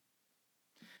me. Yeah.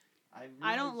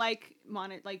 I don't like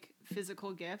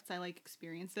physical gifts. I like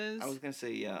experiences. I was gonna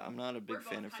say, yeah, I'm not a We're big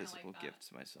fan both of kinda physical like that.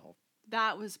 gifts myself.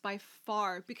 That was by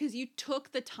far, because you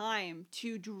took the time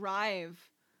to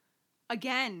drive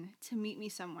again to meet me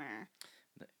somewhere.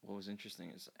 What was interesting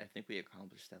is I think we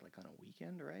accomplished that like on a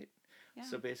weekend, right? Yeah.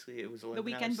 So basically, it was 11 The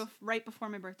weekend hours. right before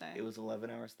my birthday. It was 11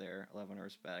 hours there, 11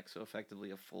 hours back. So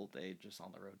effectively a full day just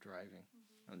on the road driving.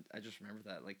 And I just remember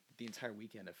that, like, the entire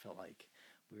weekend, it felt like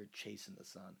we were chasing the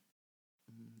sun.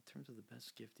 In terms of the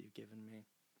best gift you've given me,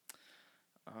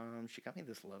 she got me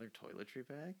this leather toiletry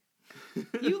bag.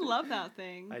 You love that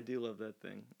thing. I do love that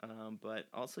thing. But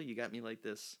also you got me like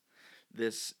this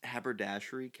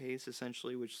haberdashery case,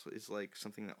 essentially, which is like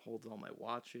something that holds all my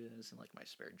watches and like my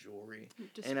spare jewelry.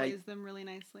 It displays them really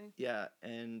nicely. Yeah,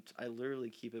 and I literally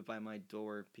keep it by my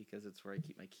door because it's where I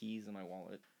keep my keys and my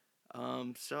wallet.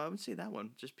 So I would say that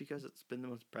one, just because it's been the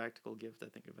most practical gift I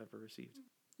think I've ever received.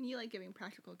 You like giving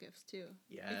practical gifts too.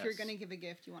 Yes. If you're gonna give a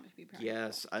gift, you want it to be practical.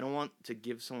 Yes, I don't want to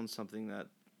give someone something that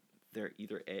they're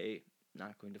either A,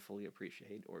 not going to fully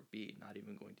appreciate, or B, not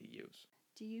even going to use.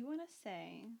 Do you want to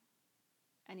say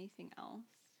anything else?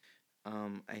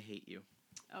 I hate you.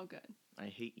 Oh, good. I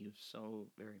hate you so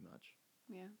very much.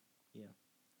 Yeah. Yeah.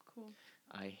 Cool.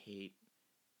 I hate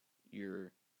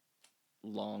your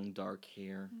long dark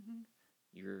hair, Mm-hmm.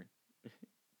 your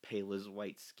pale as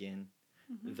white skin,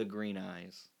 Mm-hmm. the green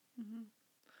eyes, Mm-hmm.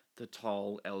 the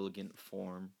tall, elegant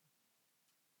form,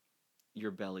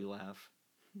 your belly laugh.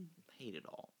 Hate it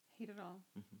all. Hate it all.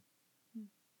 Mm-hmm.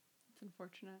 It's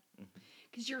unfortunate. Mm-hmm.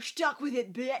 Because you're stuck with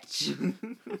it, bitch.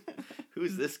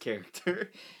 Who's this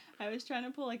character? I was trying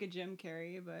to pull like a Jim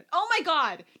Carrey, but... Oh my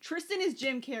god! Tristan is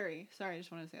Jim Carrey. Sorry, I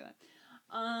just wanted to say that.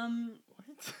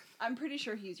 What? I'm pretty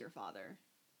sure he's your father.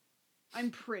 I'm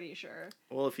pretty sure.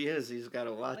 Well, if he is, he's got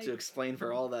a lot to explain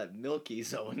for all that milk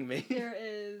he's owing me. There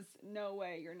is no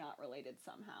way you're not related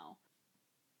somehow.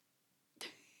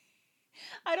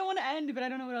 I don't want to end, but I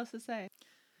don't know what else to say.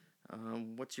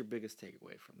 What's your biggest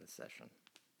takeaway from this session?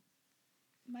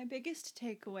 My biggest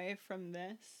takeaway from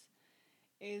this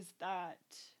is that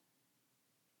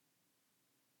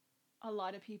a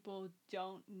lot of people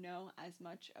don't know as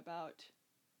much about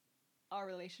our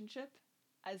relationship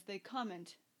as they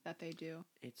comment that they do.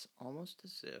 It's almost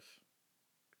as if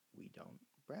we don't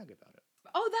brag about it.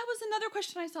 Oh, that was another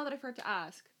question I saw that I forgot to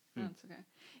ask. No, it's okay.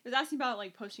 It was asking about,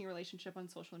 like, posting your relationship on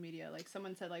social media. Like,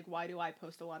 someone said, like, why do I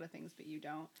post a lot of things but you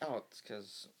don't? Oh, it's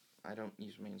because I don't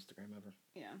use my Instagram ever.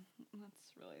 Yeah,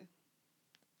 that's really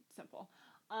simple.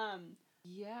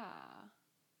 Yeah.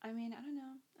 I mean, I don't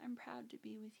know. I'm proud to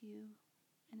be with you,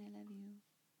 and I love you.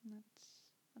 And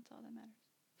that's all that matters.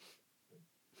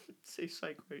 Say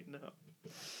psych right now.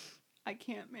 I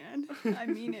can't, man. I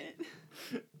mean it.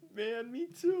 Man, me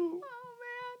too. Oh,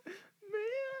 man. Man.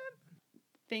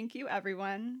 Thank you,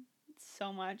 everyone,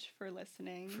 so much for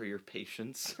listening. For your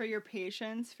patience. For your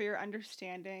patience, for your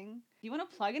understanding. You want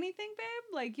to plug anything,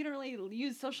 babe? Like, you don't really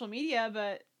use social media,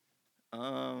 but...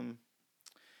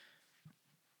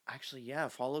 Actually, yeah,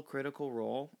 follow Critical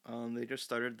Role. They just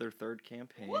started their third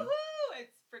campaign. Woohoo!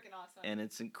 It's freaking awesome. And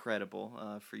it's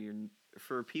incredible.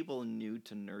 For people new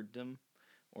to nerddom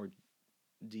or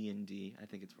D&D, I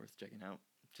think it's worth checking out.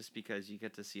 Just because you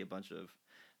get to see a bunch of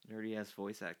nerdy-ass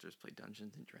voice actors play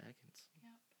Dungeons & Dragons.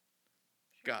 Yep.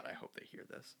 God, I hope they hear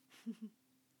this.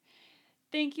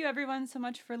 Thank you, everyone, so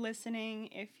much for listening.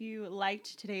 If you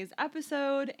liked today's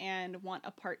episode and want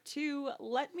a part 2,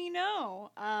 let me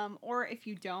know. Or if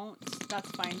you don't, that's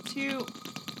fine, too.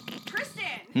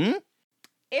 Tristan!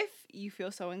 If you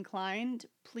feel so inclined,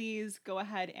 please go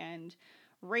ahead and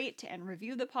rate and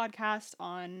review the podcast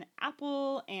on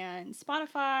Apple and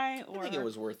Spotify. Or I think it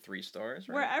was worth 3 stars,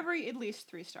 right? wherever, at least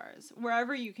 3 stars.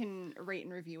 Wherever you can rate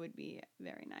and review would be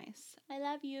very nice. I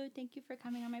love you. Thank you for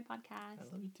coming on my podcast. I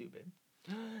love you too, babe.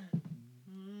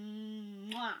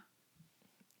 Mwah.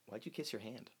 Why'd you kiss your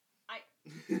hand?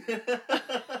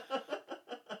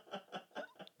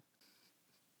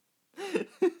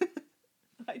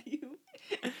 Why do you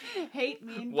hate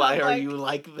me in Why are public? you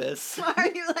like this? Why are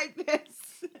you like this?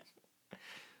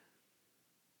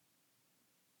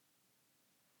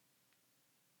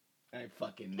 I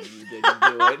fucking knew you didn't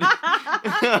do it.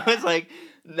 I was like,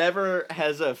 never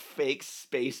has a fake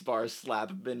spacebar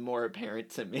slap been more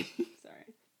apparent to me.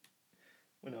 Sorry.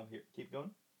 Well, no, here, keep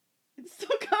going. It's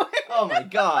still going. Oh my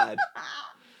god.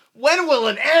 When will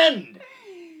it end?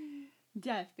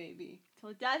 Death, baby.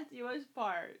 Till death do us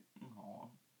part. Aw.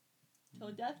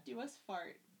 Till death do us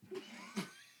fart.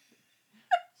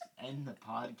 End the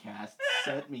podcast.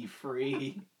 Set me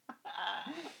free.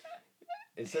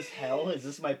 Is this hell? Is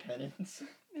this my penance?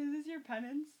 Is this your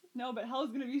penance? No, but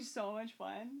hell's gonna be so much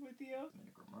fun with you.